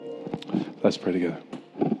Let's pray together.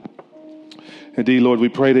 Indeed, Lord, we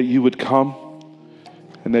pray that you would come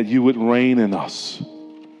and that you would reign in us.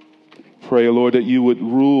 Pray, Lord, that you would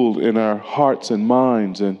rule in our hearts and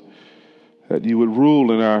minds, and that you would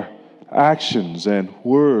rule in our actions and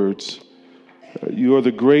words. You are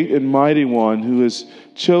the great and mighty one who has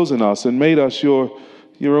chosen us and made us your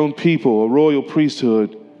own people, a royal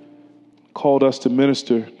priesthood, called us to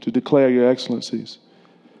minister, to declare your excellencies.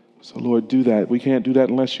 So, Lord, do that. We can't do that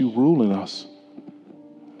unless you rule in us.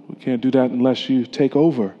 We can't do that unless you take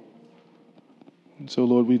over. And so,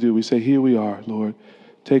 Lord, we do. We say, here we are, Lord.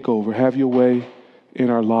 Take over. Have your way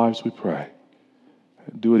in our lives, we pray.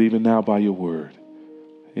 And do it even now by your word.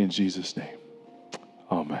 In Jesus' name.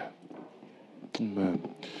 Amen.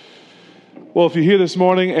 Amen. Well, if you're here this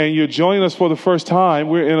morning and you're joining us for the first time,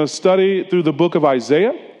 we're in a study through the book of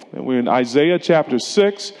Isaiah. And we're in Isaiah chapter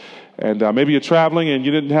 6. And maybe you're traveling and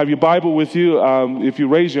you didn't have your Bible with you. If you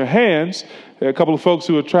raise your hands, there are a couple of folks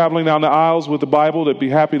who are traveling down the aisles with the Bible that'd be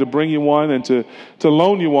happy to bring you one and to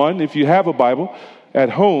loan you one if you have a Bible at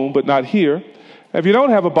home, but not here. If you don't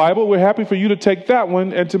have a Bible, we're happy for you to take that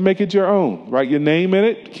one and to make it your own. Write your name in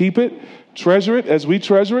it, keep it, treasure it as we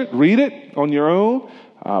treasure it, read it on your own,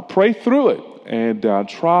 pray through it, and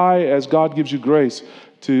try as God gives you grace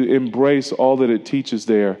to embrace all that it teaches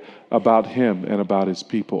there about him and about his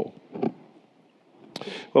people.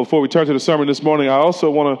 Well, before we turn to the sermon this morning, I also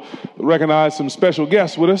want to recognize some special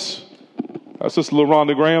guests with us. Our sister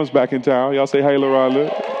LaRonda Graham's back in town. Y'all say, hey, LaRonda.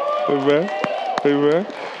 Amen. Amen.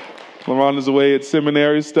 LaRonda's away at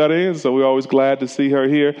seminary studying, so we're always glad to see her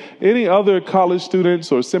here. Any other college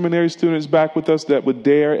students or seminary students back with us that would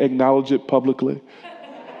dare acknowledge it publicly?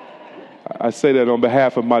 I say that on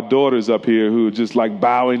behalf of my daughters up here who are just like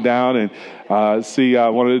bowing down, and see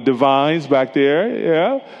one of the divines back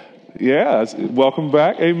there. Yeah, welcome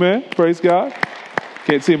back. Amen. Praise God.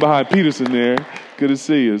 Can't see him behind Peterson there. Good to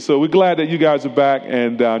see you. So we're glad that you guys are back,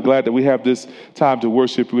 and glad that we have this time to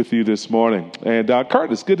worship with you this morning. And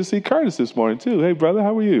Curtis, good to see Curtis this morning too. Hey, brother,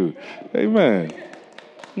 how are you? Amen.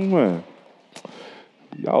 Amen.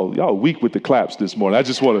 Y'all weak with the claps this morning. I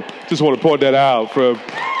just want to point that out from,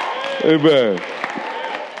 amen.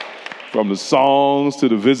 From the songs to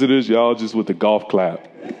the visitors, y'all just with the golf clap.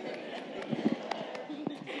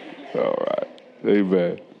 All right.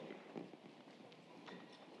 Amen.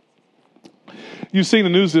 You've seen the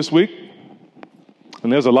news this week,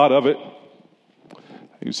 and there's a lot of it.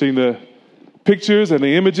 You've seen the pictures and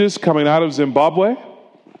the images coming out of Zimbabwe,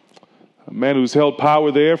 a man who's held power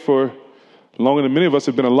there for longer than many of us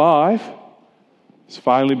have been alive. He's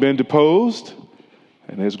finally been deposed,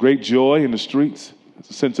 and there's great joy in the streets. There's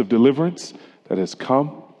a sense of deliverance that has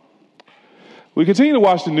come. We continue to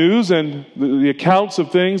watch the news and the accounts of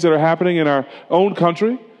things that are happening in our own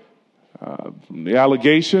country, the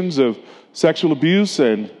allegations of sexual abuse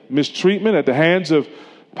and mistreatment at the hands of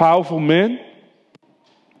powerful men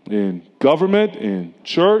in government, in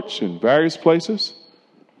church, in various places.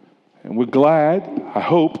 And we're glad, I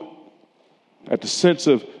hope, at the sense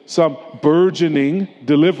of some burgeoning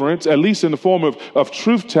deliverance, at least in the form of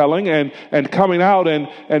truth-telling and coming out,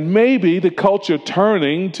 and maybe the culture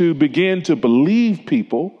turning to begin to believe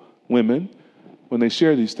people, women, when they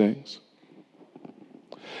share these things.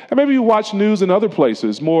 And maybe you watch news in other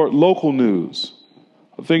places, more local news,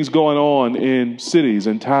 of things going on in cities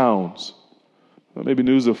and towns. Maybe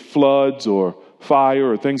news of floods or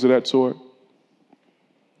fire or things of that sort.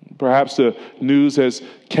 Perhaps the news has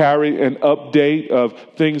carried an update of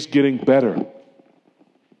things getting better.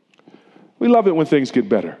 We love it when things get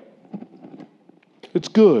better. It's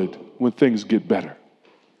good when things get better.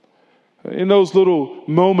 In those little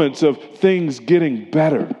moments of things getting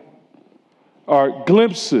better are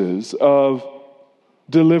glimpses of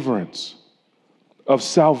deliverance, of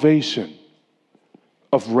salvation,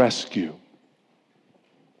 of rescue.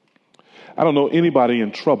 I don't know anybody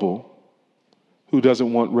in trouble who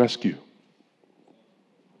doesn't want rescue,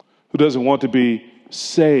 who doesn't want to be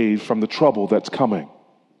saved from the trouble that's coming,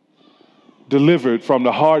 delivered from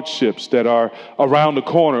the hardships that are around the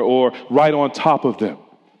corner or right on top of them.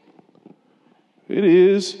 It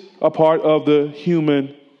is a part of the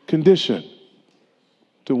human condition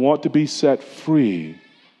to want to be set free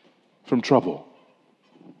from trouble.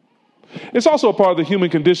 It's also a part of the human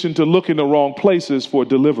condition to look in the wrong places for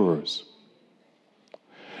deliverers.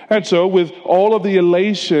 And so with all of the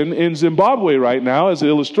elation in Zimbabwe right now, as an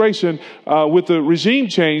illustration, with the regime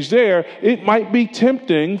change there, it might be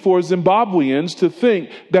tempting for Zimbabweans to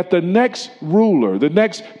think that the next ruler, the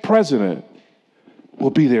next president,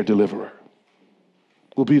 will be their deliverer,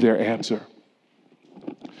 will be their answer.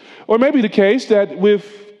 Or maybe the case that with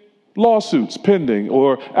lawsuits pending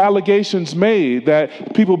or allegations made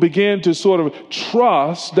that people begin to sort of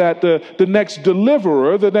trust that the next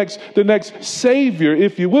deliverer, the next savior,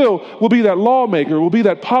 if you will be that lawmaker, will be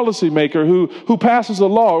that policymaker who passes a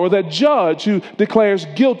law, or that judge who declares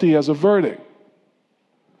guilty as a verdict.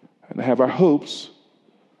 And have our hopes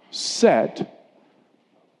set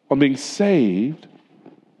on being saved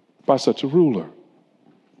by such a ruler.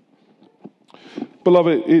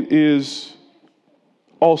 Beloved, it is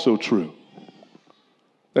also true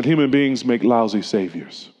that human beings make lousy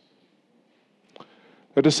saviors.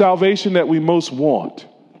 That the salvation that we most want,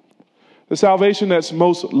 the salvation that's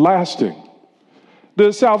most lasting,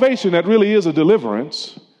 the salvation that really is a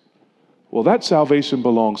deliverance, well, that salvation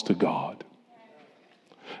belongs to God.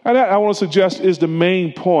 And that, I want to suggest, is the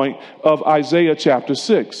main point of Isaiah chapter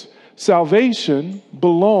 6. Salvation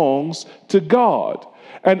belongs to God.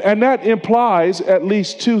 And that implies at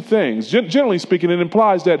least two things. Generally speaking, it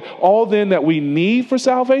implies that all then that we need for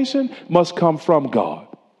salvation must come from God.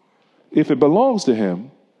 If it belongs to him,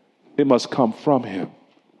 it must come from him.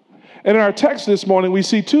 And in our text this morning, we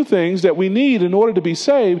see two things that we need in order to be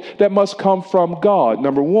saved that must come from God.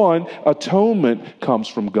 Number one, atonement comes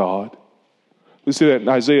from God. We see that in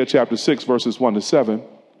Isaiah chapter 6, verses 1 to 7.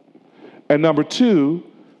 And number two,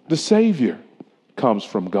 the Savior comes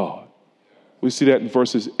from God. We see that in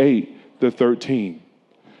verses 8 to 13.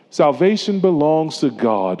 Salvation belongs to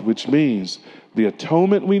God, which means the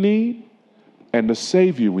atonement we need and the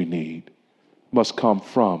Savior we need must come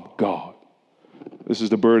from God. This is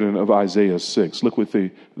the burden of Isaiah 6. Look with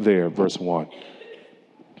me there, verse 1.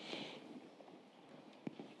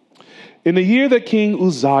 In the year that King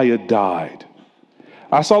Uzziah died,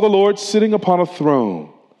 I saw the Lord sitting upon a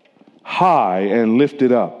throne, high and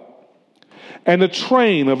lifted up, and the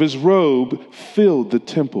train of his robe filled the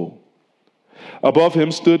temple. Above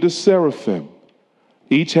him stood the seraphim.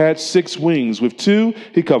 Each had 6 wings. With 2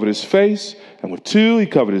 he covered his face, and with 2 he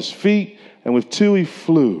covered his feet, and with 2 he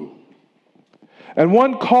flew. And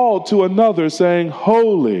one called to another, saying,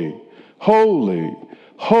 Holy, holy,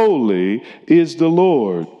 holy is the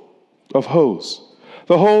Lord of hosts.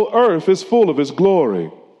 The whole earth is full of his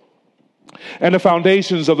glory. And the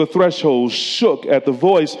foundations of the threshold shook at the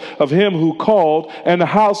voice of him who called, and the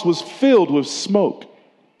house was filled with smoke.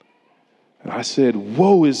 And I said,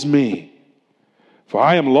 Woe is me, for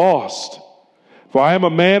I am lost. For I am a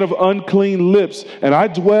man of unclean lips, and I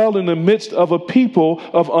dwell in the midst of a people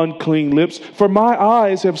of unclean lips. For my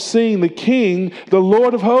eyes have seen the King, the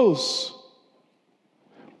Lord of hosts.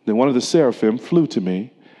 Then one of the seraphim flew to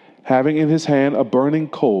me, having in his hand a burning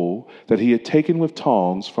coal that he had taken with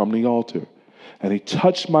tongs from the altar. And he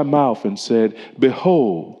touched my mouth and said,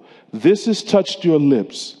 Behold, this has touched your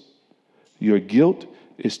lips. Your guilt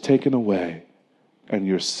is taken away, and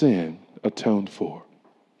your sin atoned for.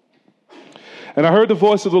 And I heard the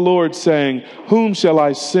voice of the Lord saying, Whom shall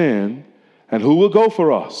I send, and who will go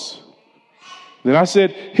for us? Then I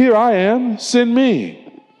said, Here I am, send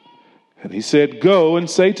me. And he said, Go and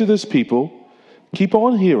say to this people, Keep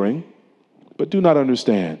on hearing, but do not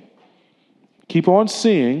understand. Keep on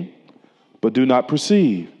seeing, but do not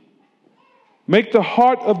perceive. Make the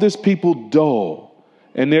heart of this people dull,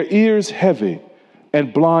 and their ears heavy,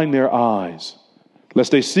 and blind their eyes,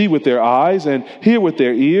 lest they see with their eyes, and hear with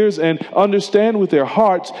their ears, and understand with their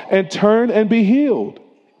hearts, and turn and be healed.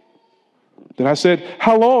 Then I said,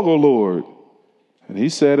 How long, O Lord? And he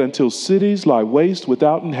said, Until cities lie waste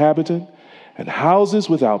without inhabitant, and houses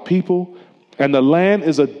without people, and the land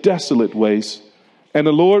is a desolate waste, and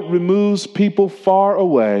the Lord removes people far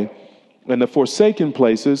away, and the forsaken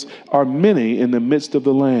places are many in the midst of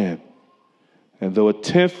the land. And though a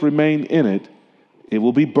tenth remain in it, it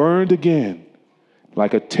will be burned again,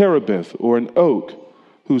 like a terebinth or an oak,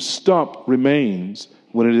 whose stump remains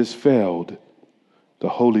when it is felled. The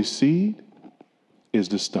holy seed is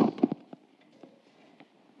the stump.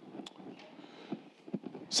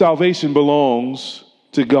 Salvation belongs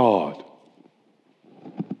to God.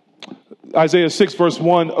 Isaiah 6 verse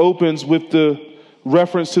 1 opens with the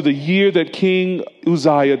reference to the year that King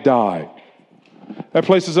Uzziah died. That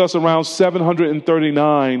places us around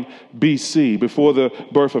 739 BC, before the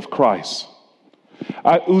birth of Christ.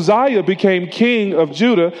 Uzziah became king of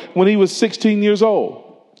Judah when he was 16 years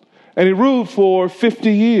old, and he ruled for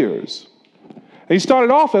 50 years. And he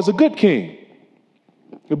started off as a good king.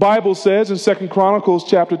 The Bible says in 2 Chronicles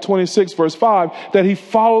chapter 26 verse 5 that he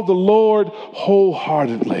followed the Lord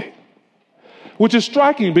wholeheartedly, which is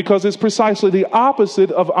striking because it's precisely the opposite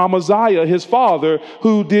of Amaziah, his father,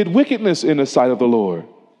 who did wickedness in the sight of the Lord.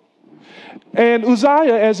 And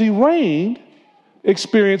Uzziah, as he reigned,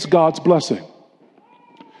 experienced God's blessing.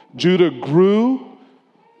 Judah grew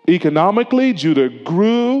Economically, Judah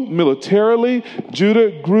grew. Militarily,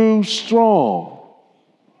 Judah grew strong.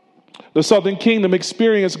 The southern kingdom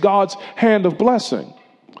experienced God's hand of blessing.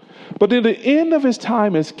 But in the end of his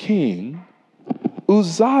time as king,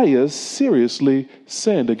 Uzziah seriously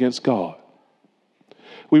sinned against God.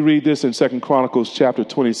 We read this in 2 Chronicles chapter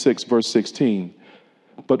 26, verse 16.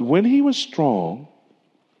 But when he was strong,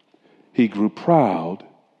 he grew proud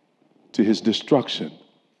to his destruction.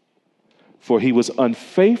 For he was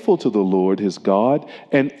unfaithful to the Lord his God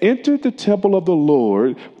and entered the temple of the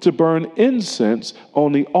Lord to burn incense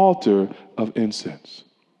on the altar of incense.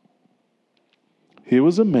 Here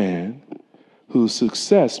was a man whose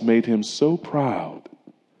success made him so proud.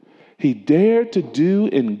 He dared to do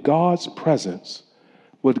in God's presence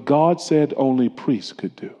what God said only priests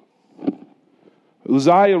could do.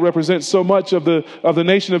 Uzziah represents so much of the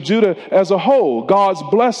nation of Judah as a whole. God's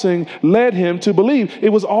blessing led him to believe it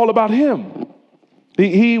was all about him.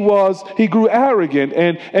 He grew arrogant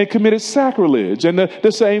and committed sacrilege. And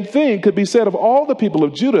the same thing could be said of all the people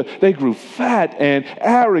of Judah. They grew fat and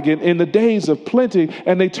arrogant in the days of plenty,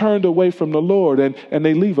 and they turned away from the Lord. And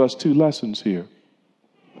they leave us two lessons here.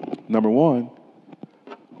 Number one,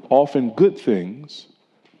 often good things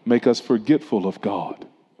make us forgetful of God.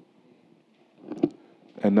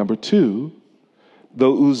 And number two,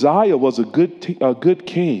 though Uzziah was a good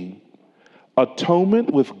king,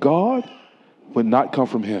 atonement with God would not come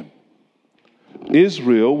from him.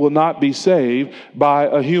 Israel will not be saved by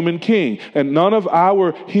a human king. And none of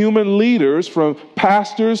our human leaders, from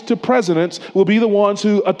pastors to presidents, will be the ones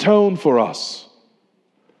who atone for us.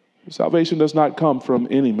 Salvation does not come from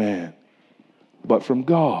any man, but from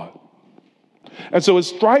God. And so it's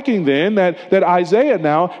striking then that Isaiah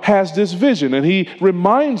now has this vision, and he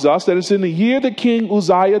reminds us that it's in the year that King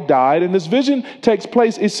Uzziah died, and this vision takes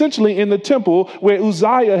place essentially in the temple where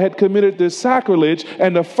Uzziah had committed this sacrilege.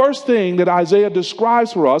 And the first thing that Isaiah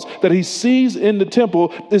describes for us that he sees in the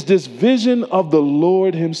temple is this vision of the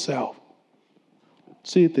Lord himself.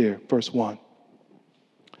 See it there, verse 1.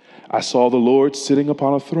 I saw the Lord sitting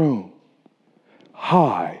upon a throne,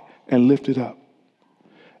 high and lifted up,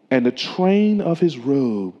 and the train of his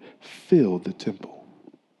robe filled the temple.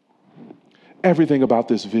 Everything about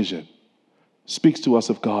this vision speaks to us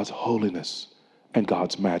of God's holiness and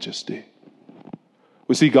God's majesty.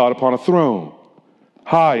 We see God upon a throne,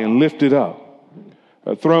 high and lifted up.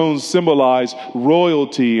 Thrones symbolize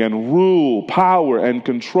royalty and rule, power and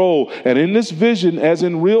control. And in this vision, as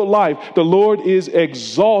in real life, the Lord is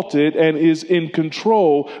exalted and is in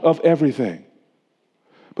control of everything.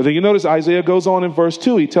 But then you notice Isaiah goes on in verse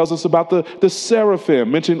 2. He tells us about the seraphim,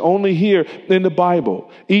 mentioned only here in the Bible.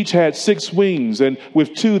 Each had 6 wings, and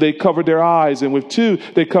with 2 they covered their eyes, and with 2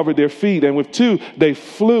 they covered their feet, and with 2 they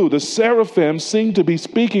flew. The seraphim seem to be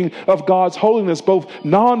speaking of God's holiness both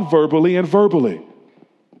non-verbally and verbally.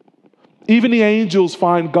 Even the angels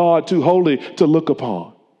find God too holy to look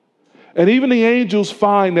upon. And even the angels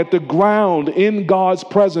find that the ground in God's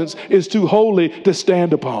presence is too holy to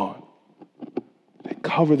stand upon. They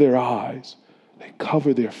cover their eyes. They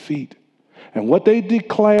cover their feet. And what they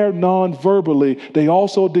declare non-verbally, they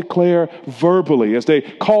also declare verbally as they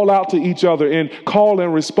call out to each other in call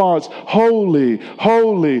and response. Holy,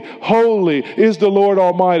 holy, holy is the Lord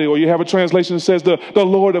Almighty. Or you have a translation that says the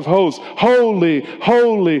Lord of hosts. Holy,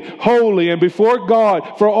 holy, holy. And before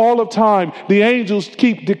God, for all of time, the angels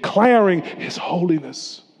keep declaring his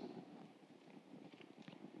holiness.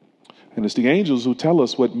 And it's the angels who tell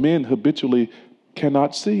us what men habitually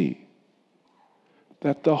cannot see,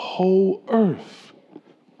 that the whole earth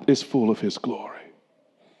is full of his glory.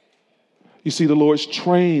 You see the Lord's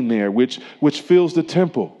train there, which fills the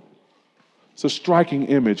temple. It's a striking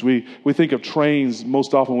image. We think of trains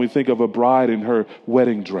most often. We think of a bride in her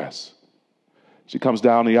wedding dress. She comes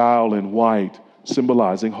down the aisle in white,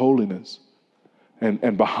 symbolizing holiness.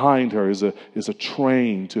 And behind her is a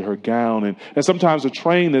train to her gown. And sometimes the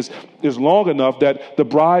train is long enough that the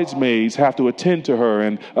bridesmaids have to attend to her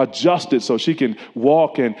and adjust it so she can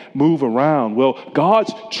walk and move around. Well,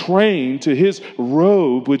 God's train to his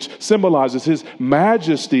robe, which symbolizes his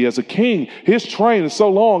majesty as a king, his train is so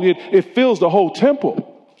long, it fills the whole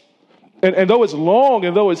temple. And though it's long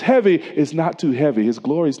and though it's heavy, it's not too heavy. His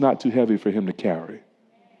glory is not too heavy for him to carry.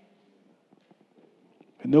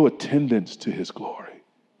 And no attendance to his glory.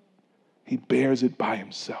 He bears it by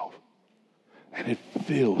himself. And it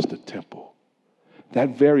fills the temple.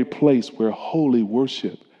 That very place where holy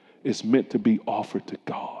worship is meant to be offered to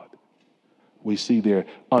God. We see there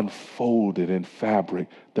unfolded in fabric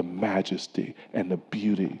the majesty and the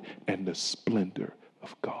beauty and the splendor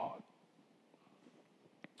of God.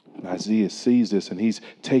 And Isaiah sees this, and he's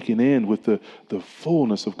taken in with the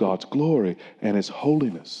fullness of God's glory and his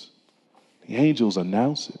holiness. The angels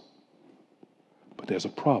announce it. But there's a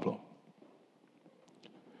problem.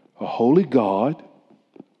 A holy God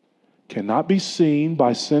cannot be seen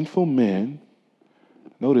by sinful men,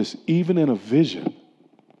 notice, even in a vision,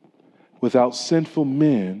 without sinful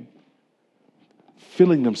men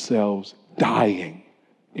feeling themselves dying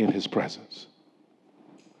in his presence.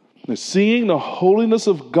 Now, seeing the holiness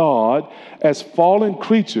of God as fallen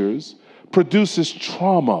creatures produces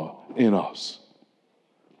trauma in us.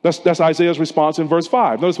 That's Isaiah's response in verse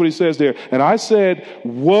 5. Notice what he says there. And I said,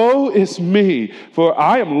 woe is me, for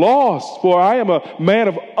I am lost, for I am a man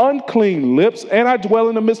of unclean lips, and I dwell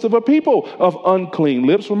in the midst of a people of unclean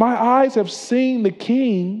lips, for my eyes have seen the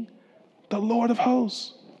King, the Lord of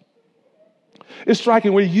hosts. It's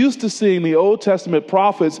striking. We're used to seeing the Old Testament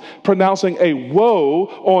prophets pronouncing a woe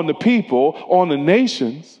on the people, on the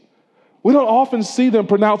nations. We don't often see them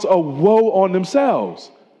pronounce a woe on themselves.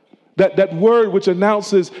 That word which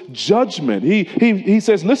announces judgment. He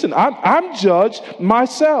says, listen, I'm judged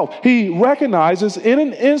myself. He recognizes in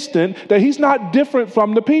an instant that he's not different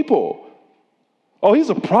from the people. Oh, he's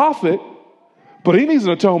a prophet, but he needs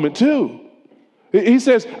an atonement too. He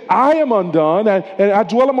says, I am undone, and I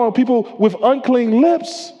dwell among people with unclean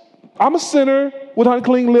lips. I'm a sinner with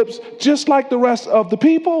unclean lips, just like the rest of the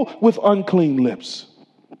people with unclean lips.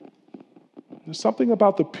 There's something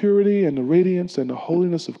about the purity and the radiance and the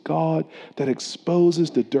holiness of God that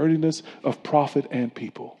exposes the dirtiness of prophet and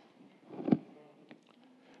people.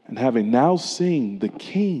 And having now seen the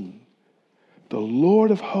King, the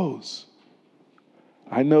Lord of hosts,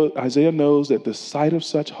 I know Isaiah knows that the sight of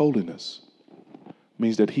such holiness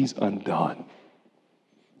means that he's undone.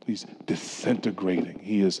 He's disintegrating.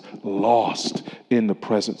 He is lost in the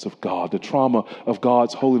presence of God. The trauma of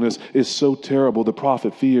God's holiness is so terrible, the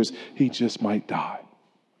prophet fears he just might die.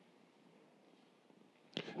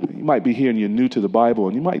 You might be here and you're new to the Bible,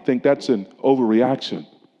 and you might think that's an overreaction.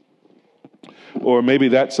 Or maybe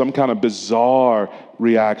that's some kind of bizarre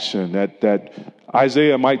reaction that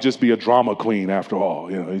Isaiah might just be a drama queen after all.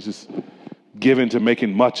 He's just given to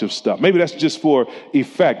making much of stuff. Maybe that's just for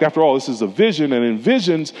effect. After all, this is a vision, and in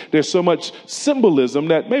visions, there's so much symbolism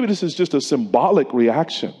that maybe this is just a symbolic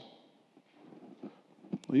reaction.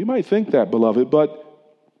 Well, you might think that, beloved, but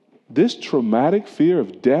this traumatic fear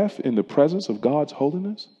of death in the presence of God's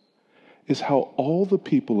holiness is how all the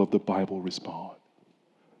people of the Bible respond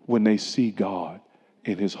when they see God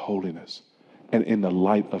in his holiness and in the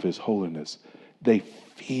light of his holiness. They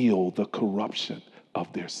feel the corruption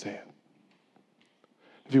of their sin.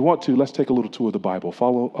 If you want to, let's take a little tour of the Bible.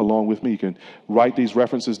 Follow along with me. You can write these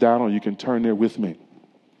references down, or you can turn there with me.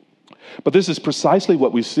 But this is precisely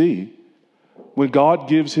what we see when God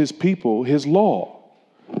gives his people his law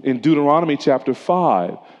in Deuteronomy chapter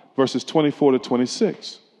 5, verses 24 to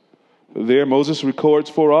 26. There, Moses records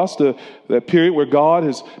for us that period where God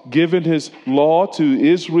has given his law to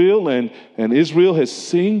Israel, and Israel has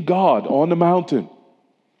seen God on the mountain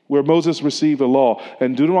where Moses received the law.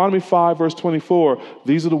 And Deuteronomy 5, verse 24,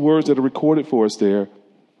 these are the words that are recorded for us there.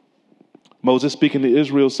 Moses, speaking to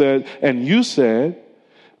Israel, said, and you said,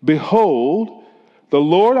 behold, the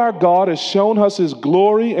Lord our God has shown us his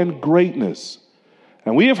glory and greatness,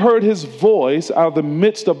 and we have heard his voice out of the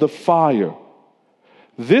midst of the fire.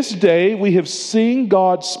 This day we have seen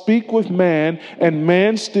God speak with man, and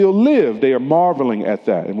man still live. They are marveling at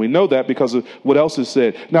that. And we know that because of what else is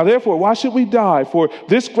said. Now, therefore, why should we die? For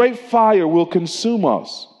this great fire will consume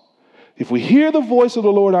us. If we hear the voice of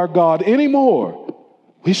the Lord our God anymore,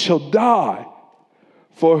 we shall die.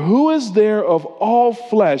 For who is there of all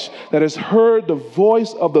flesh that has heard the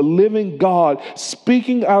voice of the living God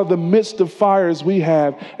speaking out of the midst of fire as we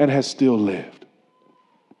have, and has still lived?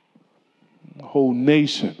 Whole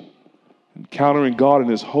nation encountering God in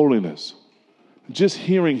his holiness, just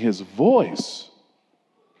hearing his voice,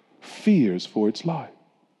 fears for its life.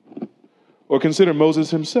 Or consider Moses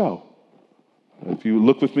himself. If you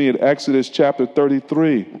look with me at Exodus chapter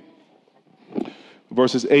 33,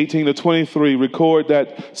 verses 18 to 23, record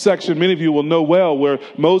that section many of you will know well, where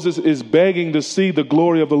Moses is begging to see the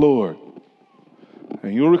glory of the Lord.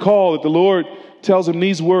 And you'll recall that the Lord tells him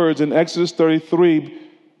these words in Exodus 33,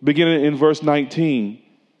 beginning in verse 19.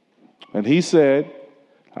 And he said,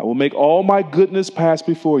 I will make all my goodness pass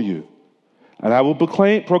before you, and I will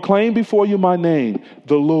proclaim before you my name,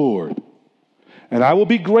 the Lord. And I will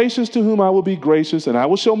be gracious to whom I will be gracious, and I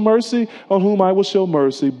will show mercy on whom I will show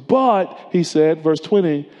mercy. But, he said, verse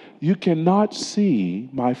 20, you cannot see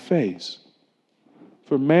my face,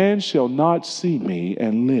 for man shall not see me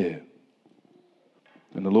and live.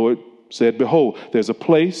 And the Lord said, behold, there's a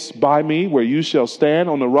place by me where you shall stand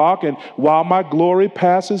on the rock, and while my glory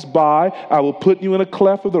passes by, I will put you in a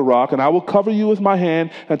cleft of the rock, and I will cover you with my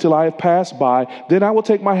hand until I have passed by. Then I will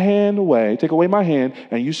take away my hand,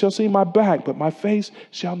 and you shall see my back, but my face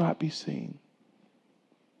shall not be seen.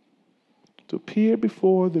 To appear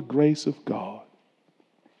before the grace of God,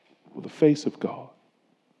 or the face of God,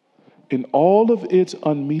 in all of its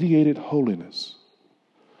unmediated holiness,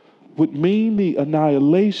 would mean the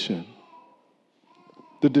annihilation,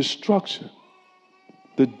 the destruction,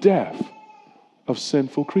 the death of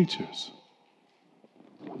sinful creatures.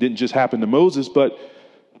 It didn't just happen to Moses, but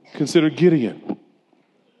consider Gideon.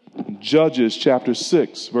 Judges chapter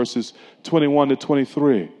 6, verses 21 to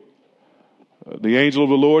 23. The angel of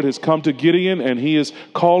the Lord has come to Gideon, and he is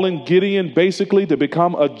calling Gideon basically to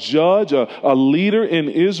become a judge, a leader in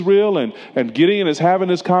Israel. And Gideon is having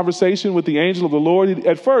this conversation with the angel of the Lord. He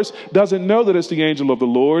at first doesn't know that it's the angel of the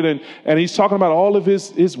Lord. And he's talking about all of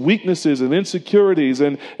his weaknesses and insecurities.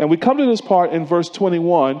 And we come to this part in verse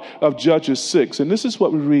 21 of Judges 6. And this is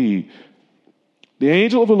what we read. The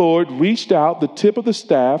angel of the Lord reached out the tip of the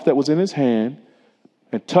staff that was in his hand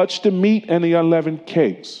and touched the meat and the unleavened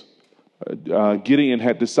cakes. Gideon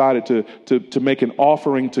had decided to make an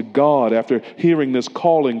offering to God after hearing this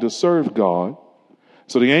calling to serve God.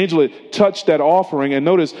 So the angel had touched that offering, and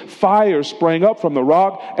notice fire sprang up from the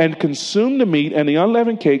rock and consumed the meat and the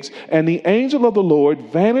unleavened cakes, and the angel of the Lord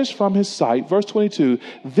vanished from his sight. Verse 22,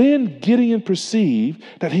 then Gideon perceived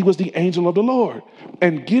that he was the angel of the Lord.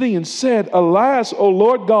 And Gideon said, alas, O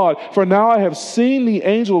Lord God, for now I have seen the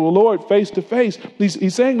angel of the Lord face to face.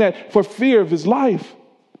 He's saying that for fear of his life.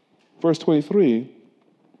 Verse 23,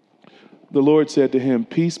 the Lord said to him,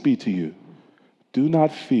 peace be to you. Do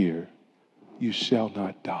not fear. You shall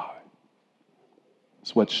not die.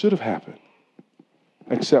 It's what should have happened,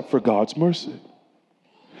 except for God's mercy.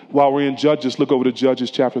 While we're in Judges, look over to Judges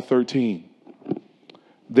chapter 13.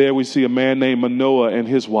 There we see a man named Manoah and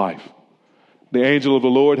his wife. The angel of the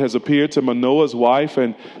Lord has appeared to Manoah's wife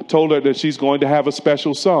and told her that she's going to have a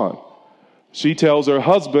special son. She tells her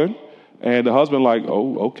husband, and the husband like,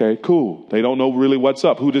 oh, okay, cool. They don't know really what's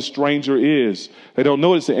up, who this stranger is. They don't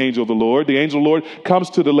know it's the angel of the Lord. The angel of the Lord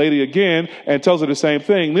comes to the lady again and tells her the same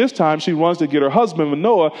thing. This time she runs to get her husband,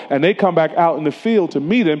 Manoah, and they come back out in the field to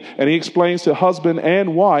meet him, and he explains to husband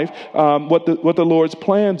and wife what the Lord's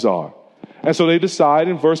plans are. And so they decide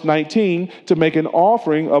in verse 19 to make an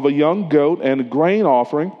offering of a young goat and a grain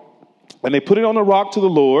offering, and they put it on the rock to the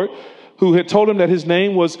Lord, who had told him that his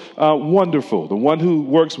name was Wonderful, the one who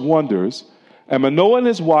works wonders. And Manoah and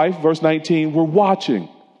his wife, verse 19, were watching.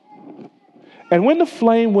 And when the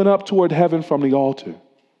flame went up toward heaven from the altar,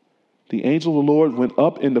 the angel of the Lord went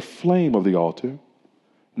up in the flame of the altar.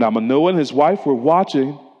 Now Manoah and his wife were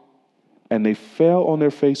watching, and they fell on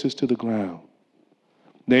their faces to the ground.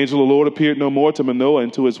 The angel of the Lord appeared no more to Manoah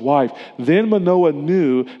and to his wife. Then Manoah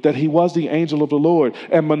knew that he was the angel of the Lord.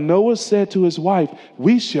 And Manoah said to his wife,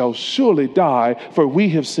 we shall surely die, for we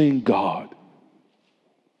have seen God.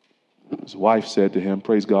 His wife said to him,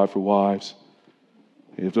 praise God for wives.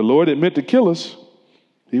 If the Lord had meant to kill us,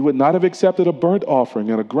 he would not have accepted a burnt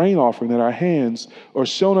offering and a grain offering at our hands, or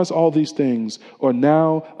shown us all these things, or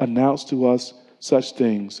now announced to us such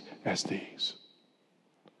things as these.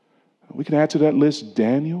 We can add to that list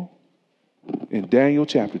Daniel, in Daniel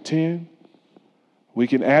chapter 10. We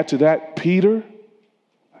can add to that Peter,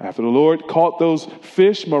 after the Lord caught those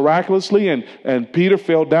fish miraculously, and Peter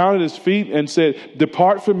fell down at his feet and said,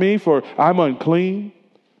 depart from me, for I'm unclean.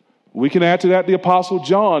 We can add to that the Apostle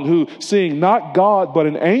John, who, seeing not God but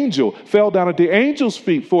an angel, fell down at the angel's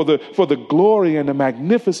feet for the glory and the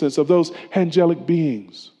magnificence of those angelic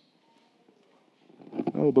beings.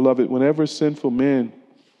 Oh, beloved, whenever sinful men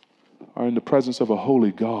are in the presence of a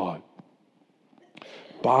holy God,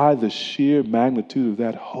 by the sheer magnitude of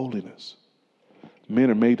that holiness, men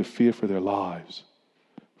are made to fear for their lives,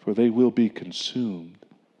 for they will be consumed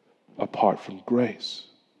apart from grace.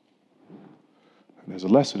 And there's a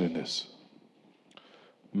lesson in this.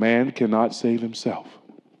 Man cannot save himself.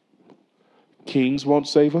 Kings won't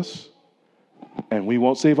save us, and we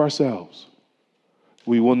won't save ourselves.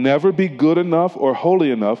 We will never be good enough or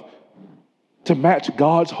holy enough to match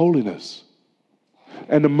God's holiness.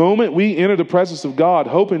 And the moment we enter the presence of God,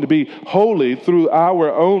 hoping to be holy through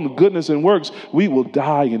our own goodness and works, we will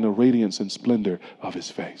die in the radiance and splendor of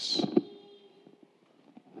his face.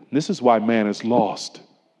 This is why man is lost.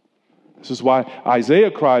 This is why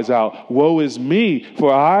Isaiah cries out, woe is me,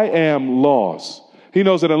 for I am lost. He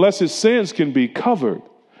knows that unless his sins can be covered,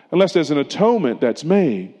 unless there's an atonement that's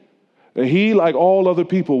made, that he, like all other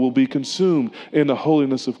people, will be consumed in the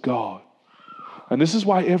holiness of God. And this is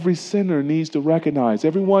why every sinner needs to recognize,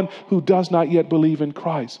 everyone who does not yet believe in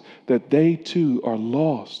Christ, that they too are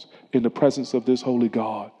lost in the presence of this holy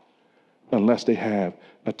God unless they have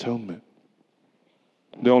atonement.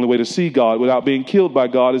 The only way to see God without being killed by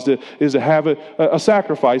God is to have a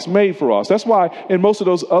sacrifice made for us. That's why in most of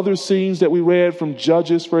those other scenes that we read from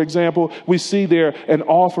Judges, for example, we see there an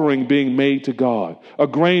offering being made to God, a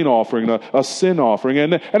grain offering, a sin offering.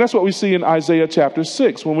 And that's what we see in Isaiah chapter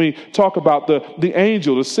 6 when we talk about the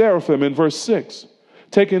angel, the seraphim in verse 6,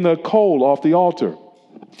 taking the coal off the altar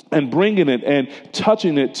and bringing it and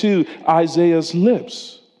touching it to Isaiah's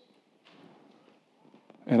lips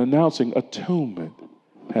and announcing atonement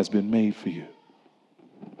has been made for you.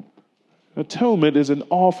 Atonement is an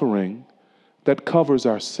offering that covers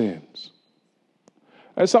our sins.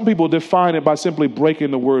 And some people define it by simply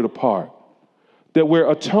breaking the word apart. That where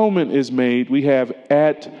atonement is made, we have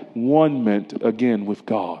at one-ment again with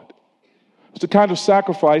God. It's the kind of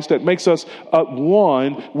sacrifice that makes us at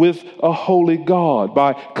one with a holy God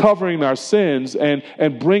by covering our sins and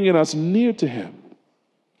bringing us near to him.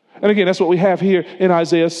 And again, that's what we have here in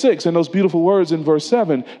Isaiah 6 and those beautiful words in verse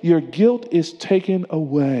 7. Your guilt is taken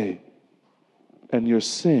away and your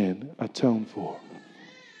sin atoned for.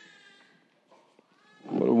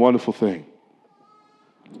 What a wonderful thing.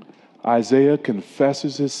 Isaiah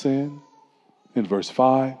confesses his sin in verse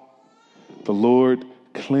 5. The Lord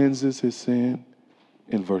cleanses his sin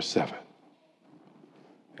in verse 7.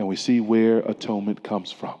 And we see where atonement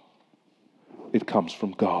comes from. It comes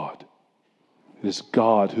from God. It is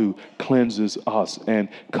God who cleanses us and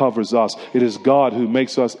covers us. It is God who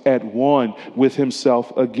makes us at one with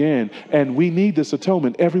himself again. And we need this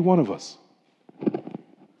atonement, every one of us.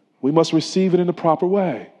 We must receive it in the proper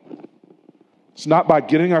way. It's not by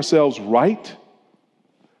getting ourselves right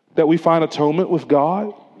that we find atonement with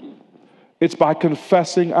God. It's by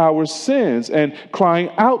confessing our sins and crying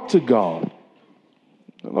out to God.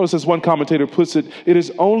 Notice as one commentator puts it, it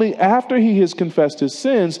is only after he has confessed his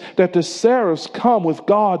sins that the seraphs come with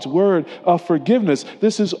God's word of forgiveness.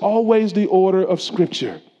 This is always the order of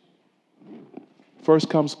Scripture.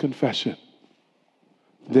 First comes confession,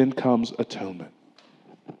 then comes atonement.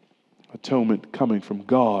 Atonement coming from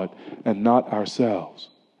God and not ourselves.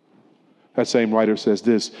 That same writer says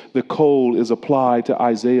this, the coal is applied to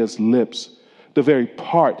Isaiah's lips, the very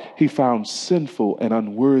part he found sinful and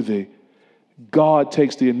unworthy. God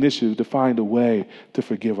takes the initiative to find a way to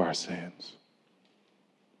forgive our sins.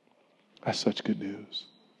 That's such good news.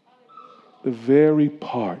 The very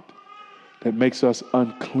part that makes us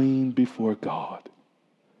unclean before God,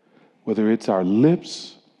 whether it's our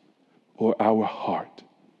lips or our heart,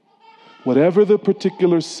 whatever the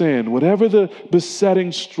particular sin, whatever the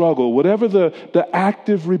besetting struggle, whatever the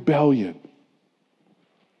active rebellion,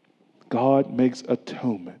 God makes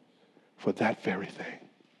atonement for that very thing.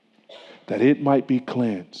 That it might be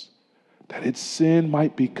cleansed, that its sin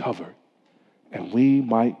might be covered, and we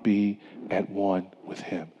might be at one with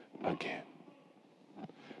him again.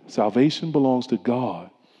 Salvation belongs to God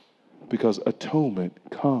because atonement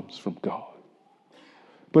comes from God.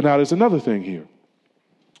 But now there's another thing here.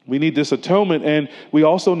 We need this atonement, and we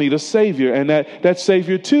also need a Savior, and that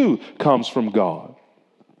Savior too comes from God.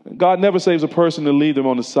 God never saves a person to leave them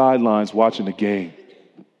on the sidelines watching the game.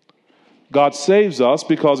 God saves us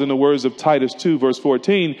because, in the words of Titus 2, verse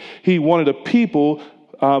 14, he wanted a people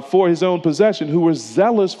for his own possession who were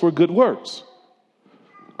zealous for good works.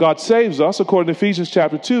 God saves us, according to Ephesians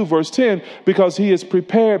chapter 2, verse 10, because he has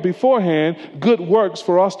prepared beforehand good works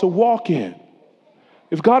for us to walk in.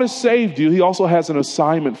 If God has saved you, he also has an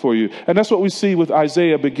assignment for you. And that's what we see with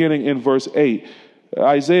Isaiah beginning in verse 8.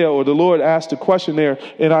 Isaiah, or the Lord asked a question there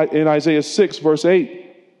in Isaiah 6, verse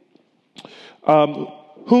 8.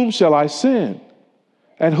 Whom shall I send?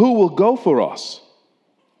 And who will go for us?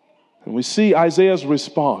 And we see Isaiah's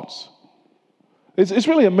response. It's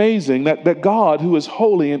really amazing that God, who is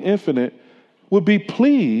holy and infinite, would be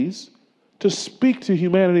pleased to speak to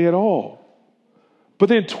humanity at all. But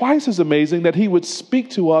then twice as amazing that he would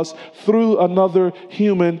speak to us through another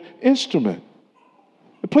human instrument.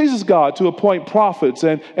 It pleases God to appoint prophets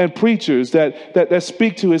and preachers that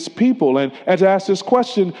speak to his people and to ask this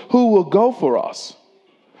question, who will go for us?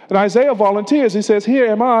 And Isaiah volunteers. He says, here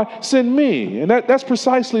am I, send me. And that's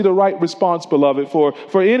precisely the right response, beloved,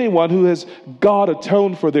 for anyone who has God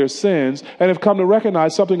atoned for their sins and have come to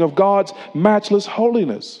recognize something of God's matchless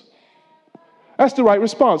holiness. That's the right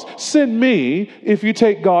response. Send me if you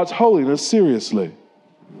take God's holiness seriously.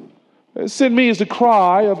 Send me is the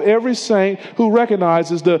cry of every saint who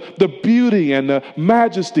recognizes the beauty and the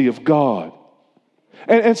majesty of God.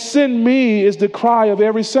 And send me is the cry of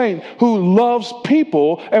every saint who loves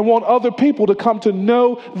people and want other people to come to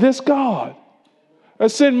know this God.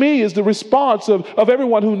 And send me is the response of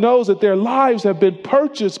everyone who knows that their lives have been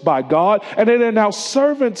purchased by God and that they're now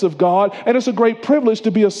servants of God. And it's a great privilege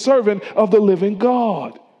to be a servant of the living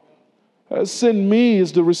God. Send me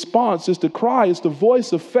is the response, is the cry, is the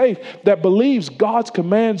voice of faith that believes God's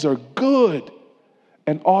commands are good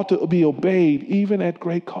and ought to be obeyed even at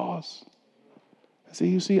great cost. See,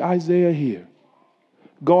 you see Isaiah here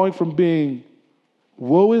going from being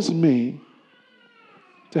woe is me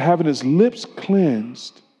to having his lips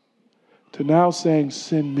cleansed to now saying,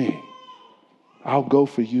 send me. I'll go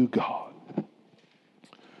for you, God.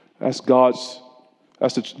 That's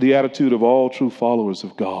the attitude of all true followers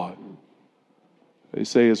of God. They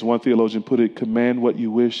say, as one theologian put it, command what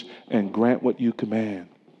you wish and grant what you command.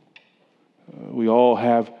 We all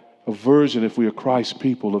have a version, if we are Christ's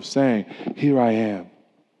people, of saying, here I am,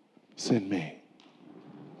 send me.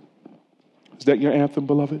 Is that your anthem,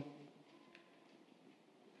 beloved?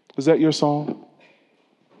 Is that your song?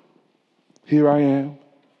 Here I am,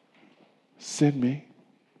 send me.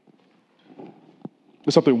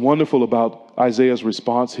 There's something wonderful about Isaiah's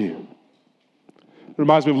response here. It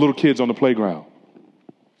reminds me of little kids on the playground.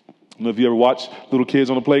 I don't know if you ever watch little kids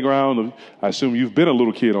on the playground. I assume you've been a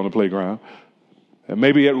little kid on the playground. And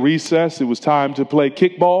maybe at recess, it was time to play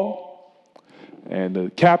kickball. And the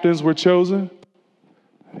captains were chosen.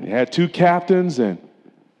 And you had two captains, and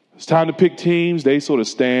it's time to pick teams. They sort of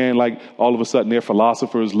stand like all of a sudden they're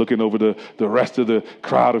philosophers looking over the rest of the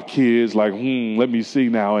crowd of kids like, let me see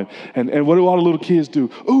now. And what do all the little kids do?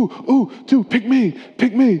 Ooh, dude, pick me,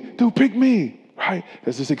 dude, pick me. Right?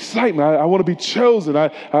 There's this excitement. I want to be chosen.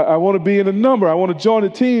 I want to be in a number. I want to join a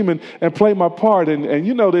team and play my part. And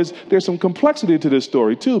you know, there's some complexity to this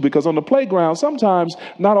story too, because on the playground, sometimes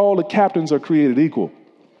not all the captains are created equal.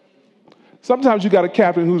 Sometimes you got a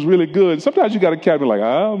captain who's really good. Sometimes you got a captain like,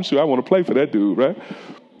 I'm sure I want to play for that dude, right?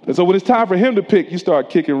 And so when it's time for him to pick, you start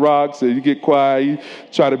kicking rocks and you get quiet. You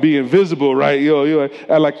try to be invisible, right? You act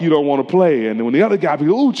like you don't want to play. And then when the other guy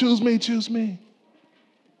goes, choose me.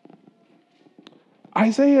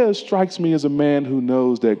 Isaiah strikes me as a man who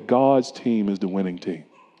knows that God's team is the winning team,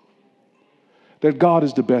 that God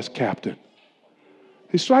is the best captain.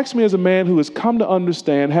 He strikes me as a man who has come to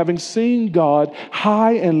understand, having seen God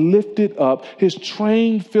high and lifted up, his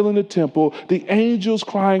train filling the temple, the angels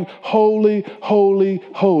crying, holy, holy,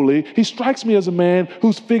 holy. He strikes me as a man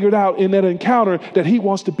who's figured out in that encounter that he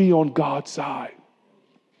wants to be on God's side.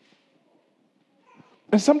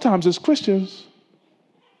 And sometimes as Christians,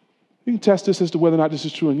 you can test this as to whether or not this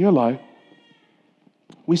is true in your life.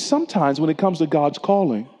 We sometimes, when it comes to God's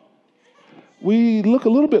calling, we look a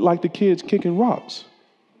little bit like the kids kicking rocks,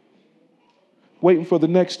 waiting for the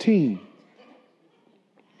next team,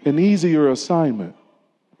 an easier assignment,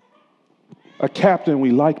 a captain we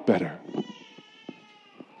like better.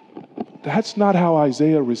 That's not how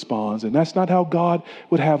Isaiah responds, and that's not how God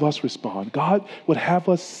would have us respond. God would have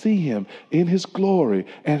us see him in his glory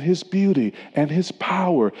and his beauty and his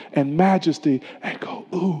power and majesty and go,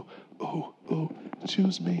 ooh,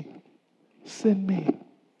 choose me, send me.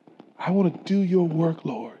 I want to do your work,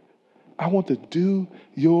 Lord. I want to do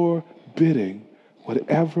your bidding,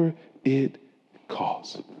 whatever it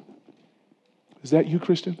costs. Is that you,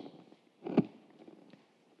 Christian?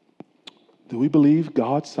 Do we believe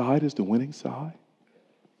God's side is the winning side?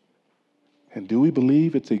 And do we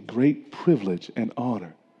believe it's a great privilege and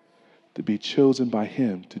honor to be chosen by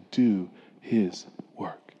him to do his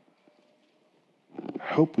work?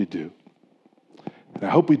 I hope we do. And I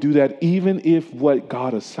hope we do that even if what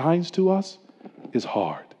God assigns to us is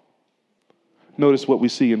hard. Notice what we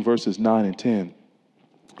see in verses 9 and 10.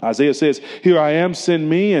 Isaiah says, here I am, send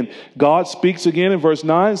me. And God speaks again in verse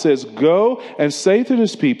 9, says, go and say to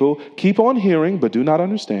this people, keep on hearing, but do not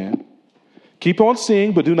understand. Keep on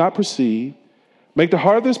seeing, but do not perceive. Make the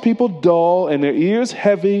heart of this people dull and their ears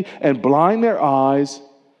heavy and blind their eyes,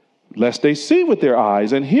 lest they see with their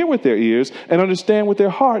eyes and hear with their ears and understand with their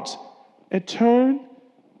hearts and turn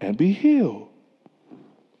and be healed.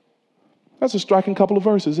 That's a striking couple of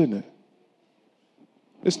verses, isn't it?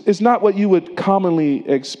 It's not what you would commonly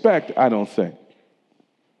expect, I don't think.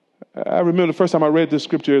 I remember the first time I read this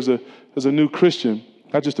scripture as a new Christian,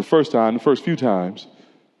 not just the first time, the first few times.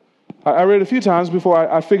 I read it a few times before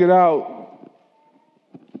I figured out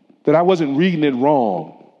that I wasn't reading it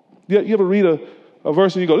wrong. You ever read a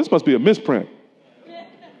verse and you go, this must be a misprint.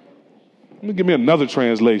 Let me give me another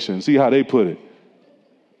translation, see how they put it.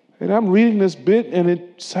 And I'm reading this bit and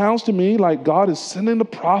it sounds to me like God is sending the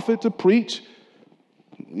prophet to preach.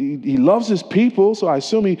 he loves his people, so I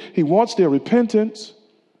assume he wants their repentance.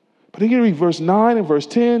 But then you read verse 9 and verse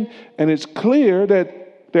 10, and it's clear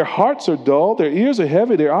that their hearts are dull, their ears are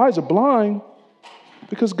heavy, their eyes are blind,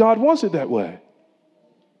 because God wants it that way.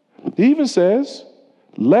 He even says,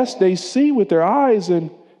 lest they see with their eyes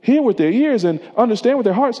and hear with their ears and understand with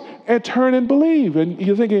their hearts and turn and believe. And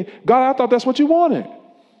you're thinking, God, I thought that's what you wanted.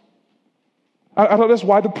 I thought that's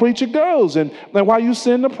why the preacher goes and why you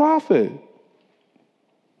send the prophet.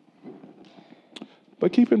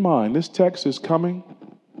 But keep in mind, this text is coming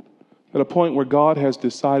at a point where God has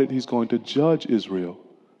decided he's going to judge Israel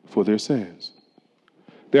for their sins.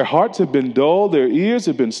 Their hearts have been dull, their ears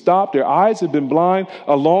have been stopped, their eyes have been blind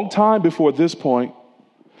a long time before this point.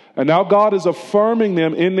 And now God is affirming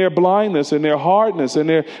them in their blindness, in their hardness, in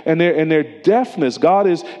their deafness. God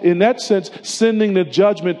is, in that sense, sending the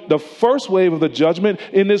judgment, the first wave of the judgment,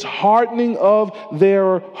 in this hardening of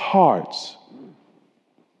their hearts.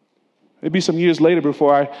 It'd be some years later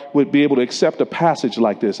before I would be able to accept a passage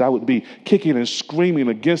like this. I would be kicking and screaming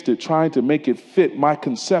against it, trying to make it fit my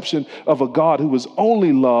conception of a God who was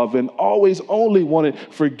only love and always only wanted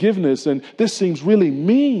forgiveness. And this seems really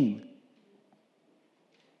mean.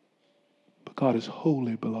 But God is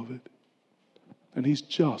holy, beloved. And he's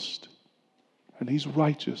just. And he's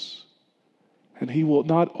righteous. And he will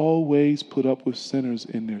not always put up with sinners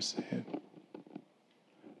in their sin.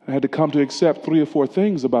 I had to come to accept 3 or 4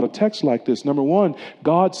 things about a text like this. Number one,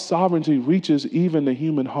 God's sovereignty reaches even the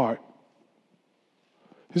human heart.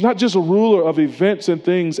 He's not just a ruler of events and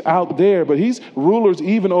things out there, but he's rulers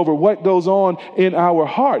even over what goes on in our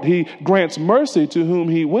heart. He grants mercy to whom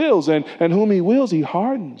he wills, and whom he wills, he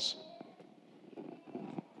hardens.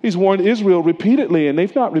 He's warned Israel repeatedly, and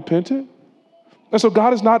they've not repented. And so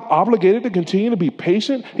God is not obligated to continue to be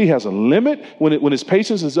patient. He has a limit. When his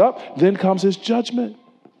patience is up, then comes his judgment.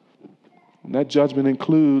 And that judgment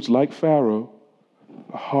includes, like Pharaoh,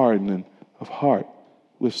 a hardening of heart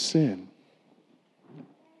with sin.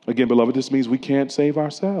 Again, beloved, this means we can't save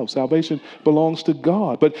ourselves. Salvation belongs to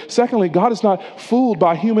God. But secondly, God is not fooled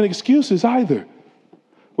by human excuses either.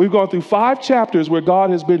 We've gone through 5 chapters where God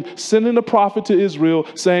has been sending a prophet to Israel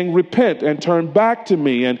saying, repent and turn back to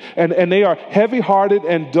me. And they are heavy-hearted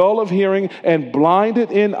and dull of hearing and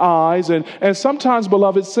blinded in eyes. And sometimes,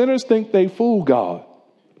 beloved, sinners think they fool God.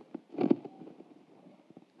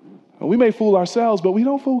 And we may fool ourselves, but we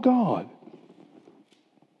don't fool God.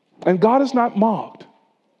 And God is not mocked.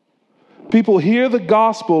 People hear the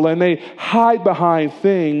gospel and they hide behind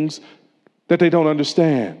things that they don't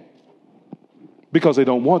understand because they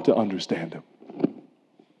don't want to understand them.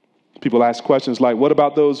 People ask questions like, what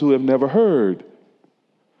about those who have never heard?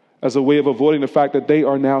 As a way of avoiding the fact that they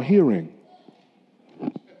are now hearing.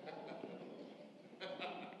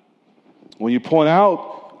 When you point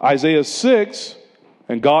out Isaiah 6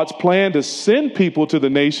 and God's plan to send people to the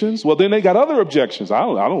nations, well, then they got other objections. I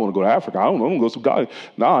don't want to go to Africa. I don't want to go to God.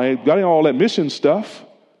 No, I ain't got all that mission stuff.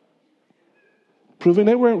 Proving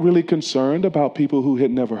they weren't really concerned about people who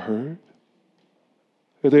had never heard.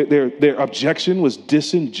 Their objection was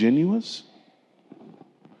disingenuous.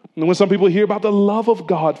 And when some people hear about the love of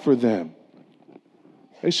God for them,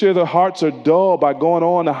 they share their hearts are dull by going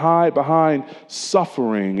on to hide behind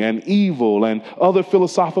suffering and evil and other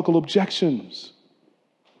philosophical objections.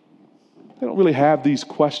 They don't really have these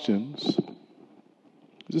questions.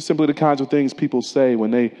 These are simply the kinds of things people say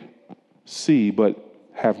when they see but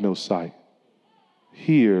have no sight,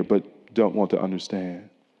 hear but don't want to understand,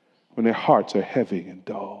 when their hearts are heavy and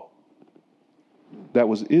dull. That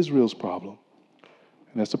was Israel's problem.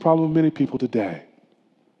 And that's the problem of many people today.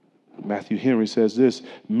 Matthew Henry says this,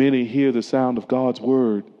 many hear the sound of God's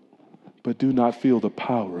word, but do not feel the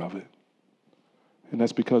power of it. And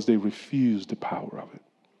that's because they refuse the power of it.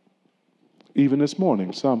 Even this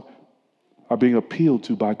morning, some are being appealed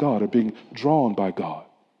to by God, are being drawn by God.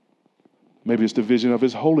 Maybe it's the vision of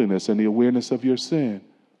his holiness and the awareness of your sin.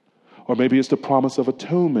 Or maybe it's the promise of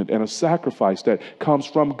atonement and a sacrifice that comes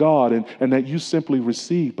from God and that you simply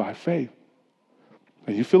receive by faith.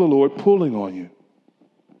 And you feel the Lord pulling on you.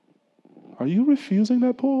 Are you refusing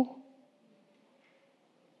that pull?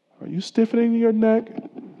 Are you stiffening your neck,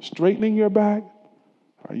 straightening your back?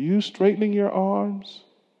 Are you straightening your arms?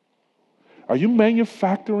 Are you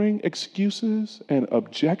manufacturing excuses and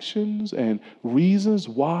objections and reasons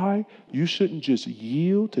why you shouldn't just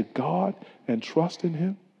yield to God and trust in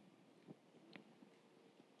him?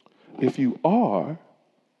 If you are,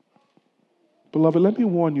 beloved, let me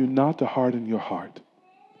warn you not to harden your heart.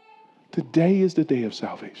 Today is the day of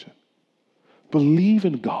salvation. Believe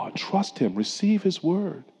in God, trust him, receive his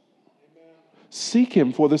word. Seek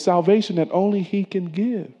him for the salvation that only he can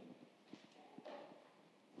give.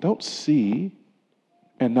 Don't see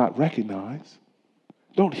and not recognize.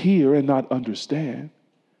 Don't hear and not understand.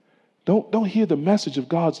 Don't hear the message of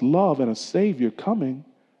God's love and a Savior coming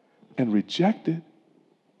and reject it.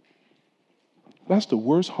 That's the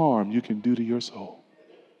worst harm you can do to your soul.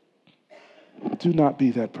 Do not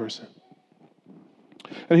be that person.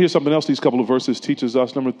 And here's something else these couple of verses teaches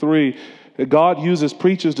us. Number 3, that God uses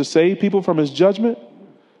preachers to save people from his judgment,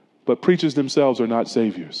 but preachers themselves are not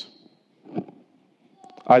saviors.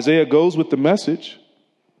 Isaiah goes with the message,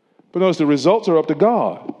 but notice the results are up to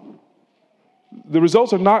God. The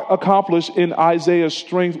results are not accomplished in Isaiah's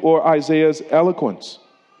strength or Isaiah's eloquence.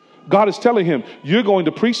 God is telling him, you're going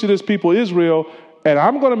to preach to this people Israel, and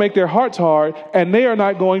I'm going to make their hearts hard, and they are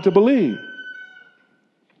not going to believe.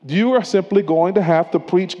 You are simply going to have to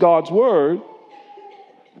preach God's word,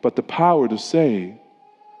 but the power to save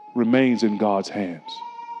remains in God's hands.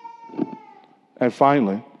 And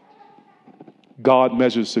finally, God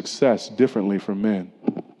measures success differently from men.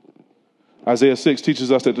 Isaiah 6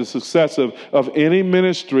 teaches us that the success of any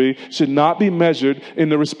ministry should not be measured in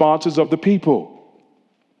the responses of the people.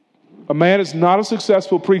 A man is not a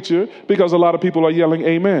successful preacher because a lot of people are yelling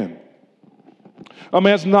amen. A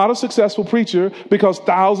man's not a successful preacher because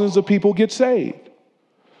thousands of people get saved.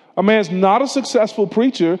 A man's not a successful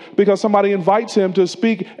preacher because somebody invites him to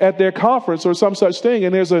speak at their conference or some such thing,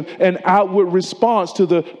 and there's an outward response to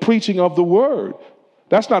the preaching of the word.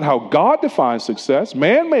 That's not how God defines success.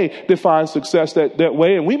 Man may define success that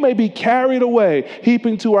way, and we may be carried away,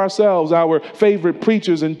 heaping to ourselves our favorite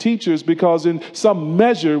preachers and teachers because in some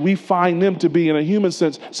measure we find them to be, in a human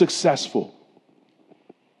sense, successful.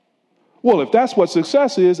 Well, if that's what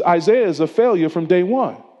success is, Isaiah is a failure from day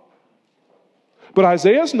one. But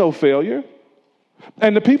Isaiah's no failure,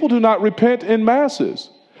 and the people do not repent in masses,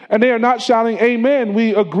 and they are not shouting, amen,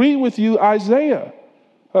 we agree with you, Isaiah.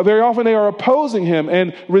 Very often they are opposing him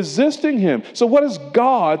and resisting him. So what does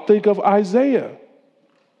God think of Isaiah?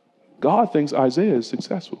 God thinks Isaiah is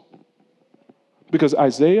successful because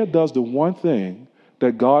Isaiah does the one thing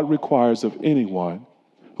that God requires of anyone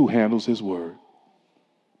who handles his word.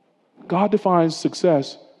 God defines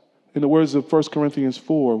success in the words of 1 Corinthians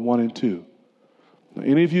 4, 1 and 2.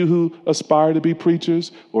 Any of you who aspire to be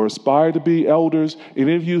preachers or aspire to be elders,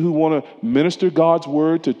 any of you who want to minister God's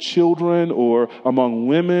word to children or among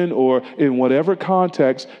women or in whatever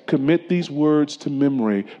context, commit these words to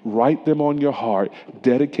memory. Write them on your heart.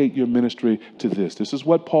 Dedicate your ministry to this. This is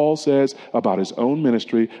what Paul says about his own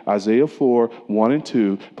ministry. Isaiah 4, 1 and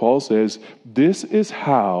 2. Paul says, this is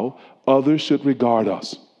how others should regard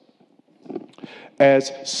us.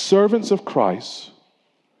 As servants of Christ,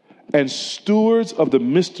 and stewards of the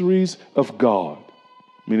mysteries of God,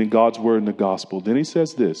 meaning God's word and the gospel. Then he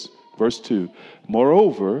says this, verse 2,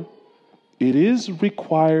 moreover, it is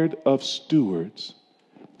required of stewards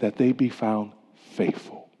that they be found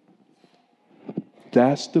faithful.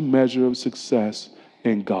 That's the measure of success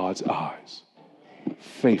in God's eyes.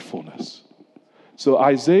 Faithfulness. So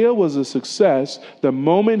Isaiah was a success the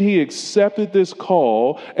moment he accepted this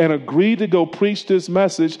call and agreed to go preach this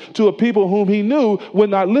message to a people whom he knew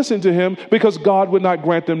would not listen to him because God would not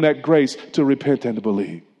grant them that grace to repent and to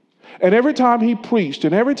believe. And every time he preached,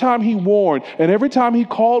 and every time he warned, and every time he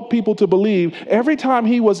called people to believe, every time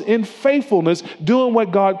he was in faithfulness doing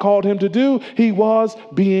what God called him to do, he was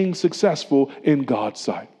being successful in God's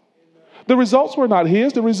sight. The results were not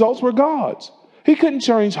his, the results were God's. He couldn't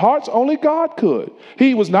change hearts, only God could.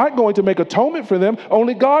 He was not going to make atonement for them,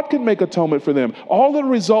 only God could make atonement for them. All the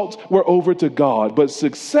results were over to God, but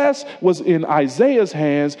success was in Isaiah's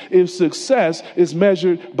hands if success is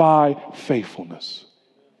measured by faithfulness.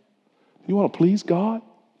 You want to please God?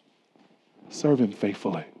 Serve him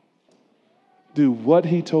faithfully. Do what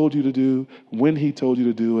he told you to do, when he told you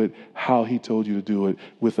to do it, how he told you to do it,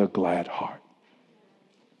 with a glad heart.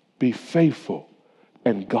 Be faithful.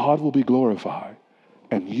 And God will be glorified,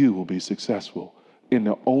 and you will be successful in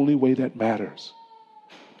the only way that matters,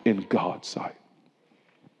 in God's sight.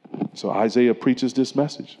 So Isaiah preaches this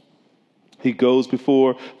message. He goes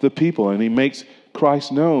before the people, and he makes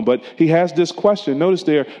Christ known. But he has this question. Notice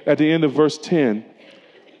there at the end of verse 10,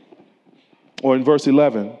 or in verse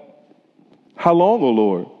 11, how long, O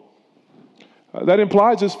Lord? That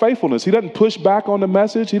implies his faithfulness. He doesn't push back on the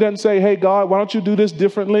message. He doesn't say, hey, God, why don't you do this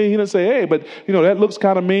differently? He doesn't say, hey, but, that looks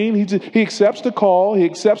kind of mean. He accepts the call. He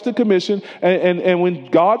accepts the commission. And when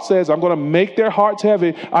God says, I'm going to make their hearts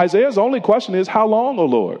heavy, Isaiah's only question is, how long, O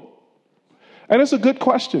Lord? And it's a good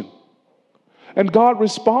question. And God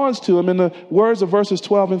responds to him in the words of verses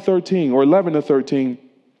 12 and 13, or 11 to 13.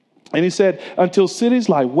 And he said, until cities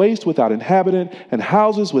lie waste without inhabitant and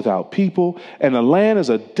houses without people, and the land is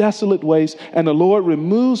a desolate waste, and the Lord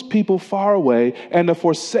removes people far away, and the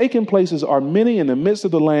forsaken places are many in the midst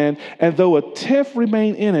of the land, and though a tenth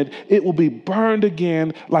remain in it, it will be burned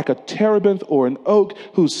again like a terebinth or an oak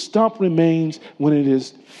whose stump remains when it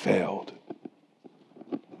is felled.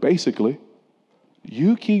 Basically,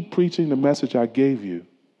 you keep preaching the message I gave you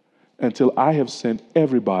until I have sent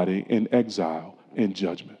everybody in exile in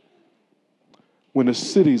judgment. When the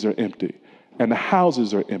cities are empty and the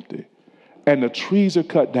houses are empty and the trees are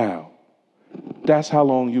cut down, that's how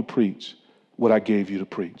long you preach what I gave you to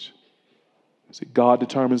preach. See, God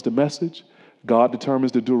determines the message. God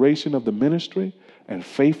determines the duration of the ministry, and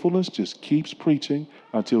faithfulness just keeps preaching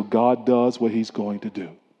until God does what he's going to do.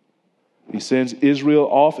 He sends Israel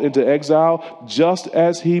off into exile just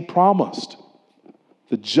as he promised.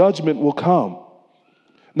 The judgment will come.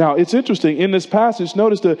 Now, it's interesting in this passage.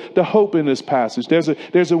 Notice the hope in this passage. There's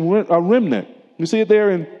a remnant. You see it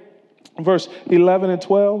there in verse 11 and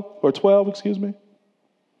 12, or 12, excuse me.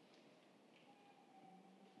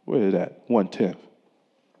 Where is that? 1/10.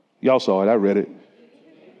 Y'all saw it. I read it.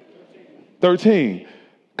 13.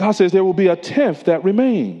 God says there will be a tenth that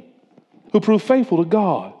remain who prove faithful to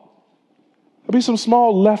God. There'll be some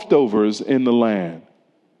small leftovers in the land.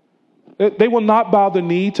 They will not bow the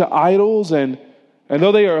knee to idols, and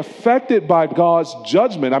though they are affected by God's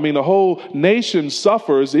judgment, I mean, the whole nation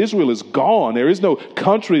suffers. Israel is gone. There is no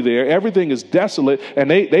country there. Everything is desolate,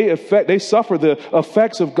 and they suffer the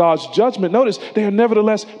effects of God's judgment. Notice, they are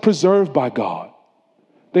nevertheless preserved by God.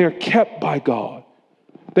 They are kept by God.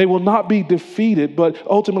 They will not be defeated, but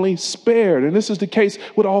ultimately spared. And this is the case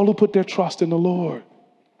with all who put their trust in the Lord.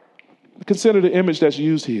 Consider the image that's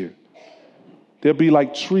used here. They'll be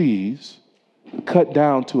like trees cut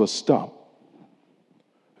down to a stump.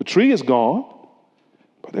 The tree is gone,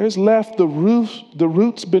 but there's left the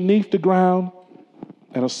roots beneath the ground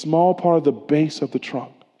and a small part of the base of the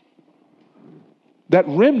trunk. That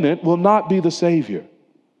remnant will not be the Savior.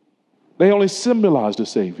 They only symbolize the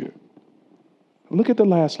Savior. Look at the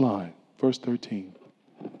last line, verse 13.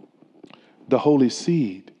 The holy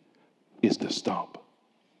seed is the stump.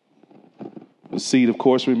 The seed, of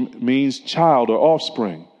course, means child or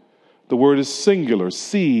offspring. The word is singular,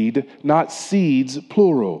 seed, not seeds,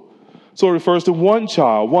 plural. So it refers to one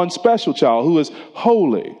child, one special child who is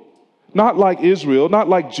holy. Not like Israel, not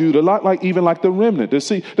like Judah, not like even like the remnant. The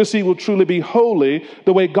seed will truly be holy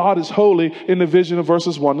the way God is holy in the vision of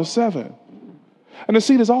verses 1 to 7. And the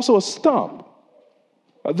seed is also a stump.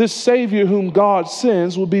 This Savior whom God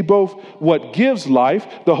sends will be both what gives life,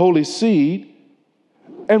 the holy seed,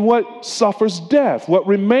 and what suffers death, what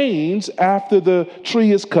remains after the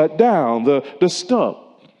tree is cut down, the stump.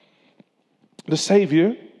 The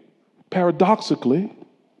Savior, paradoxically,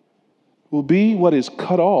 will be what is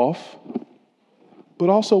cut off, but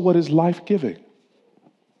also what is life-giving.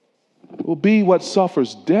 Will be what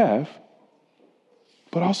suffers death,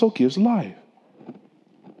 but also gives life.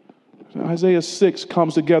 Isaiah 6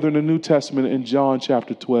 comes together in the New Testament in John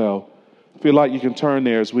chapter 12. I feel like you can turn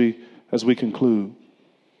there as we conclude.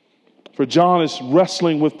 For John is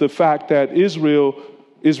wrestling with the fact that Israel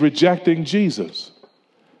is rejecting Jesus.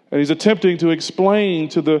 And he's attempting to explain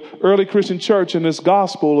to the early Christian church in this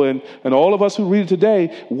gospel and all of us who read it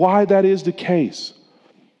today why that is the case.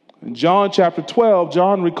 In John chapter 12,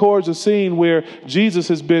 John records a scene where Jesus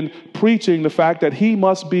has been preaching the fact that he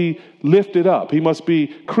must be lifted up. He must be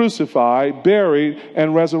crucified, buried,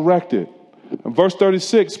 and resurrected. And verse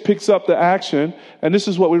 36 picks up the action, and this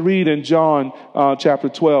is what we read in John chapter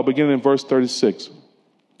 12, beginning in verse 36.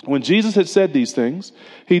 When Jesus had said these things,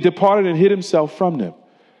 he departed and hid himself from them.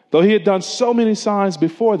 Though he had done so many signs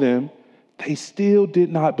before them, they still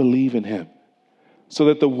did not believe in him, so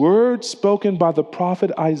that the word spoken by the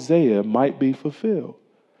prophet Isaiah might be fulfilled.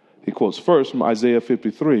 He quotes first from Isaiah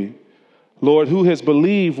 53, Lord, who has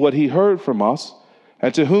believed what he heard from us,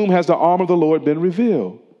 and to whom has the arm of the Lord been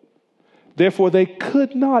revealed? Therefore they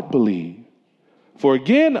could not believe. For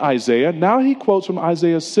again, Isaiah, now he quotes from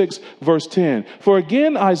Isaiah 6, verse 10. For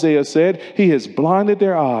again, Isaiah said, he has blinded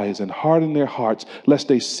their eyes and hardened their hearts, lest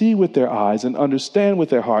they see with their eyes and understand with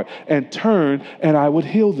their heart and turn, and I would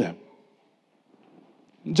heal them.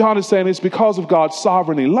 John is saying it's because of God's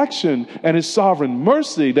sovereign election and his sovereign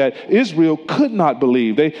mercy that Israel could not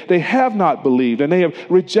believe. They have not believed, and they have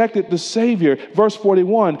rejected the Savior. Verse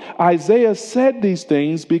 41, Isaiah said these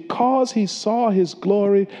things because he saw his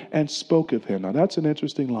glory and spoke of him. Now that's an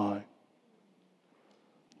interesting line.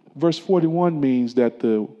 Verse 41 means that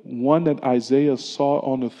the one that Isaiah saw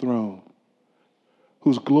on the throne,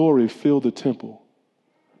 whose glory filled the temple,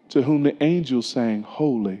 to whom the angels sang,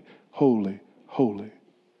 holy, holy, holy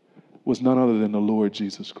was none other than the Lord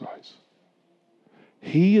Jesus Christ.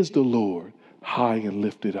 He is the Lord high and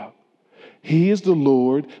lifted up. He is the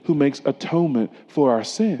Lord who makes atonement for our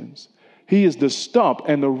sins. He is the stump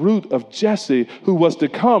and the root of Jesse, who was to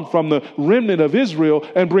come from the remnant of Israel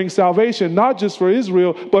and bring salvation, not just for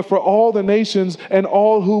Israel, but for all the nations and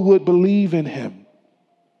all who would believe in him.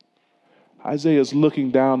 Isaiah is looking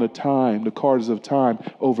down the time, the corridors of time,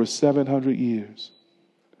 over 700 years.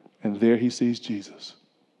 And there he sees Jesus,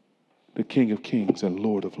 the King of Kings and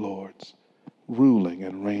Lord of Lords, ruling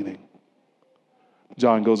and reigning.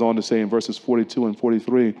 John goes on to say in verses 42 and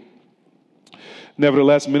 43,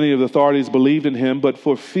 nevertheless, many of the authorities believed in him, but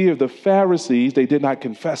for fear of the Pharisees, they did not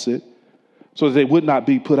confess it, so that they would not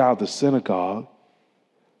be put out of the synagogue.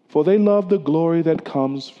 For they loved the glory that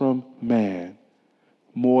comes from man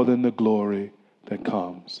more than the glory that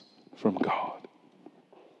comes from God.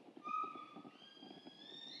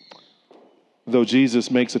 Though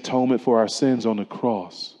Jesus makes atonement for our sins on the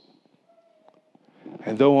cross,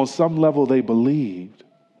 and though on some level they believed,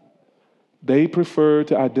 they preferred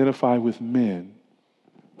to identify with men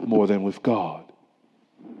more than with God.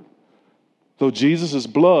 Though Jesus'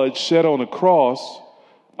 blood shed on the cross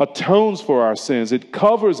atones for our sins, it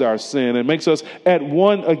covers our sin and makes us at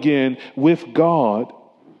one again with God,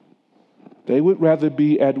 they would rather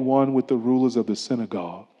be at one with the rulers of the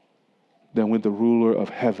synagogue than with the ruler of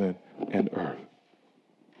heaven and earth.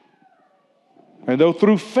 And though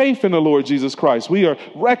through faith in the Lord Jesus Christ, we are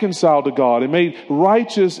reconciled to God and made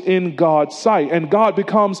righteous in God's sight, and God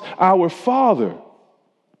becomes our Father,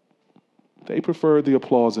 they prefer the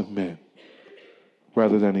applause of men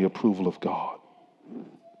rather than the approval of God.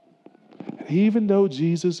 And even though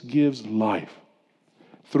Jesus gives life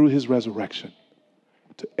through his resurrection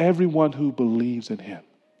to everyone who believes in him,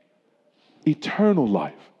 eternal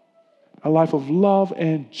life, a life of love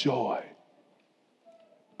and joy,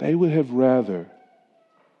 they would have rather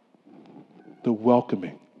the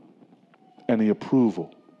welcoming and the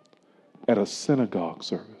approval at a synagogue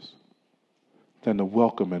service than the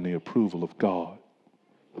welcome and the approval of God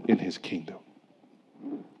in his kingdom.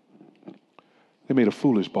 They made a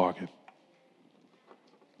foolish bargain.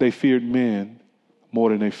 They feared men more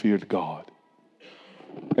than they feared God.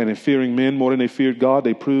 And in fearing men more than they feared God,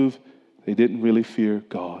 they proved they didn't really fear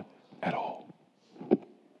God at all.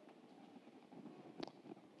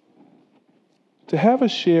 To have a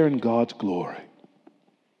share in God's glory,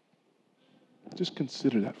 just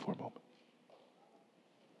consider that for a moment.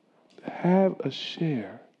 To have a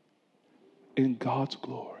share in God's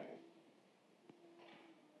glory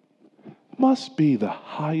must be the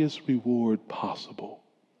highest reward possible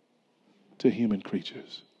to human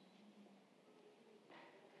creatures.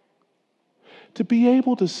 To be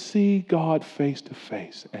able to see God face to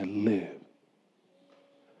face and live,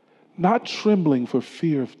 not trembling for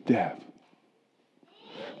fear of death,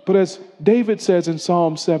 but as David says in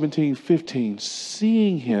Psalm 17:15,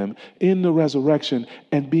 seeing him in the resurrection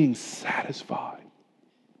and being satisfied.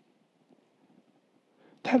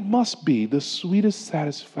 That must be the sweetest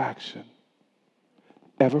satisfaction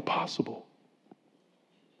ever possible.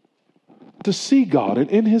 To see God and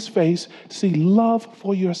in his face see love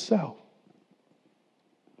for yourself.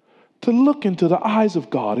 To look into the eyes of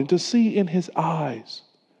God and to see in his eyes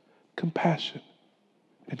compassion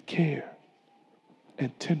and care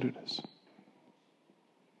and tenderness.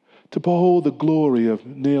 To behold the glory of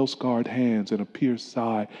nail-scarred hands and a pierced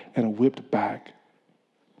side and a whipped back,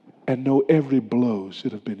 and know every blow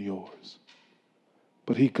should have been yours,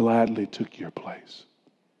 but he gladly took your place.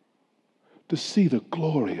 To see the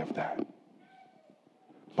glory of that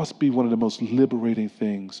must be one of the most liberating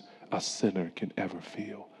things a sinner can ever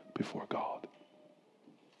feel before God.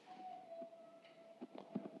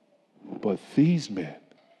 But these men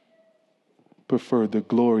prefer the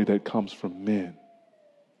glory that comes from men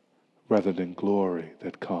rather than glory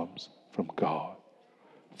that comes from God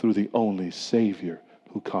through the only Savior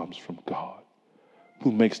who comes from God,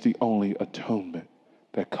 who makes the only atonement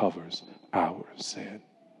that covers our sin.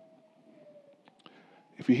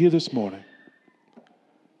 If you're here this morning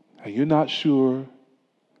and you're not sure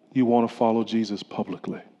you want to follow Jesus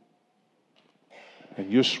publicly, and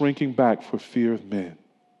you're shrinking back for fear of men,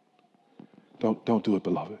 don't do it,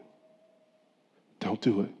 beloved. Don't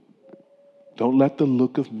do it. Don't let the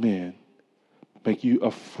look of men make you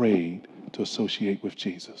afraid to associate with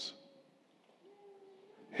Jesus.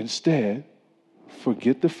 Instead,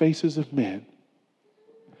 forget the faces of men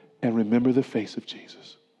and remember the face of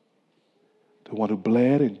Jesus, the one who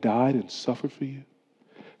bled and died and suffered for you,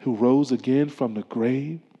 who rose again from the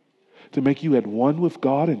grave to make you at one with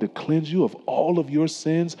God and to cleanse you of all of your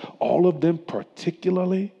sins, all of them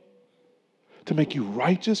particularly, to make you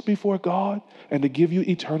righteous before God, and to give you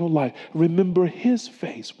eternal life. Remember his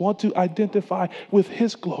face. Want to identify with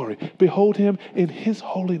his glory. Behold him in his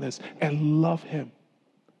holiness and love him.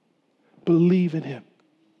 Believe in him.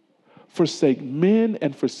 Forsake men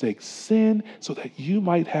and forsake sin so that you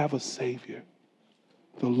might have a Savior,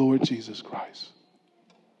 the Lord Jesus Christ.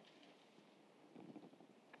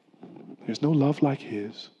 There's no love like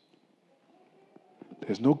his.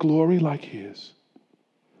 There's no glory like his.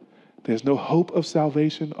 There's no hope of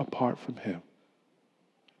salvation apart from him.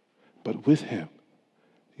 But with him,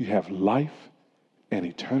 you have life and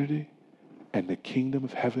eternity and the kingdom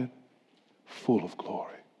of heaven full of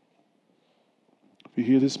glory. If you're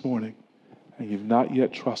here this morning and you've not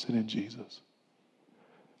yet trusted in Jesus,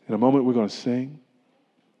 in a moment we're going to sing,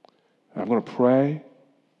 and I'm going to pray,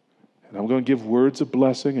 and I'm going to give words of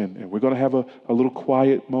blessing, and we're going to have a little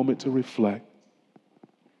quiet moment to reflect.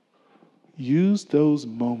 Use those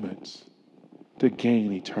moments to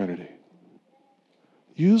gain eternity.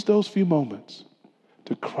 Use those few moments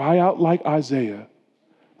to cry out like Isaiah,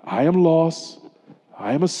 I am lost,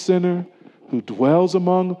 I am a sinner who dwells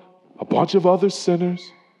among a bunch of other sinners,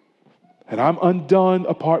 and I'm undone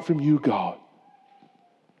apart from you, God.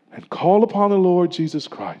 And call upon the Lord Jesus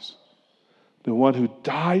Christ, the one who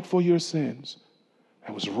died for your sins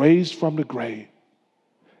and was raised from the grave,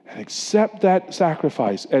 and accept that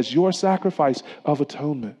sacrifice as your sacrifice of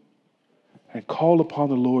atonement, and call upon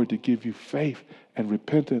the Lord to give you faith and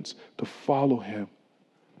repentance to follow him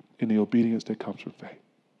in the obedience that comes from faith,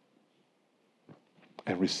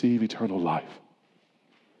 and receive eternal life,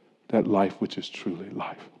 that life which is truly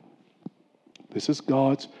life. This is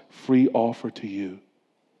God's free offer to you.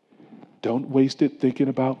 Don't waste it thinking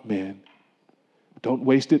about men. Don't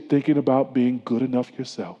waste it thinking about being good enough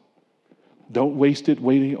yourself. Don't waste it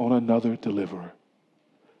waiting on another deliverer.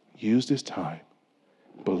 Use this time.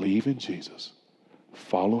 Believe in Jesus.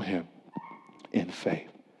 Follow him in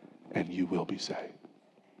faith, and you will be saved.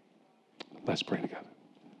 Let's pray together.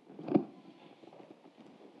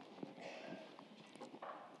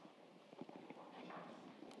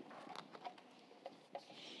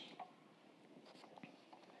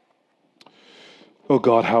 Oh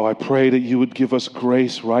God, how I pray that you would give us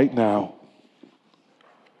grace right now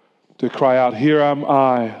to cry out, here am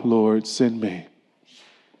I, Lord, send me.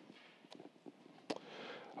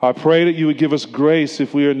 I pray that you would give us grace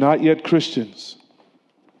if we are not yet Christians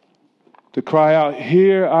to cry out,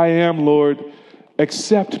 here I am, Lord,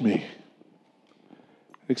 accept me.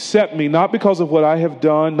 Accept me, not because of what I have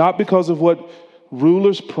done, not because of what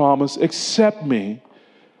rulers promise. Accept me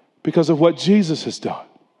because of what Jesus has done.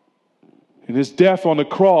 And his death on the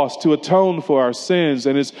cross to atone for our sins,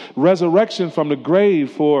 and his resurrection from the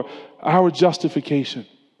grave for our justification.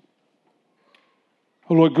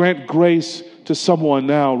 Oh Lord, grant grace to someone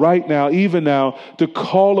now, right now, even now, to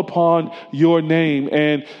call upon your name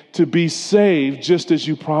and to be saved just as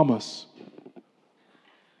you promise.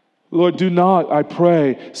 Lord, do not, I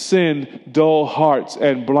pray, send dull hearts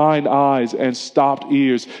and blind eyes and stopped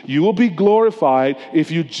ears. You will be glorified if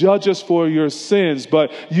you judge us for your sins,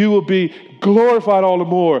 but you will be glorified all the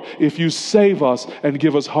more if you save us and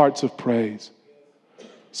give us hearts of praise.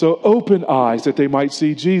 So open eyes that they might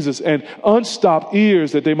see Jesus, and unstopped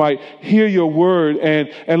ears that they might hear your word,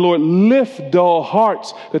 and Lord, lift dull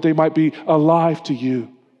hearts that they might be alive to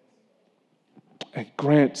you. And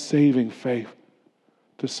grant saving faith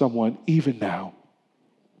to someone even now.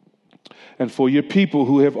 And for your people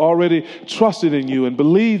who have already trusted in you and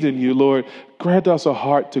believed in you, Lord, grant us a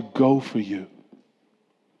heart to go for you.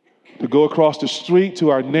 To go across the street to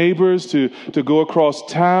our neighbors, to go across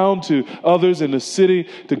town to others in the city,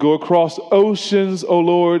 to go across oceans, O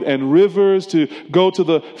Lord, and rivers, to go to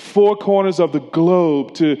the four corners of the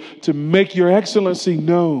globe, to make your excellency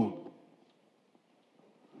known,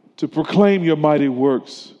 to proclaim your mighty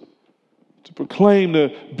works, to proclaim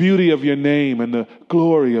the beauty of your name and the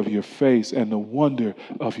glory of your face and the wonder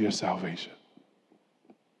of your salvation.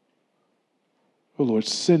 O Lord,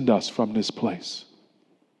 send us from this place.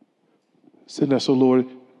 Send us, O Lord,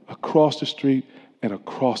 across the street and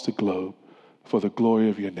across the globe for the glory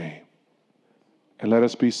of your name. And let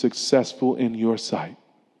us be successful in your sight,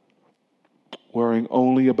 worrying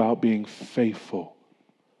only about being faithful,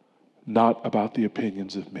 not about the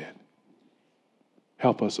opinions of men.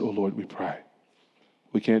 Help us, O Lord, we pray.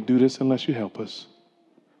 We can't do this unless you help us.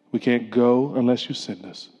 We can't go unless you send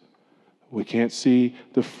us. We can't see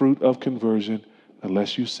the fruit of conversion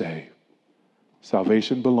unless you save.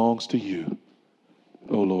 Salvation belongs to you.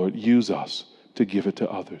 Oh Lord, use us to give it to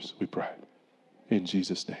others, we pray. In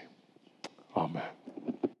Jesus' name, amen.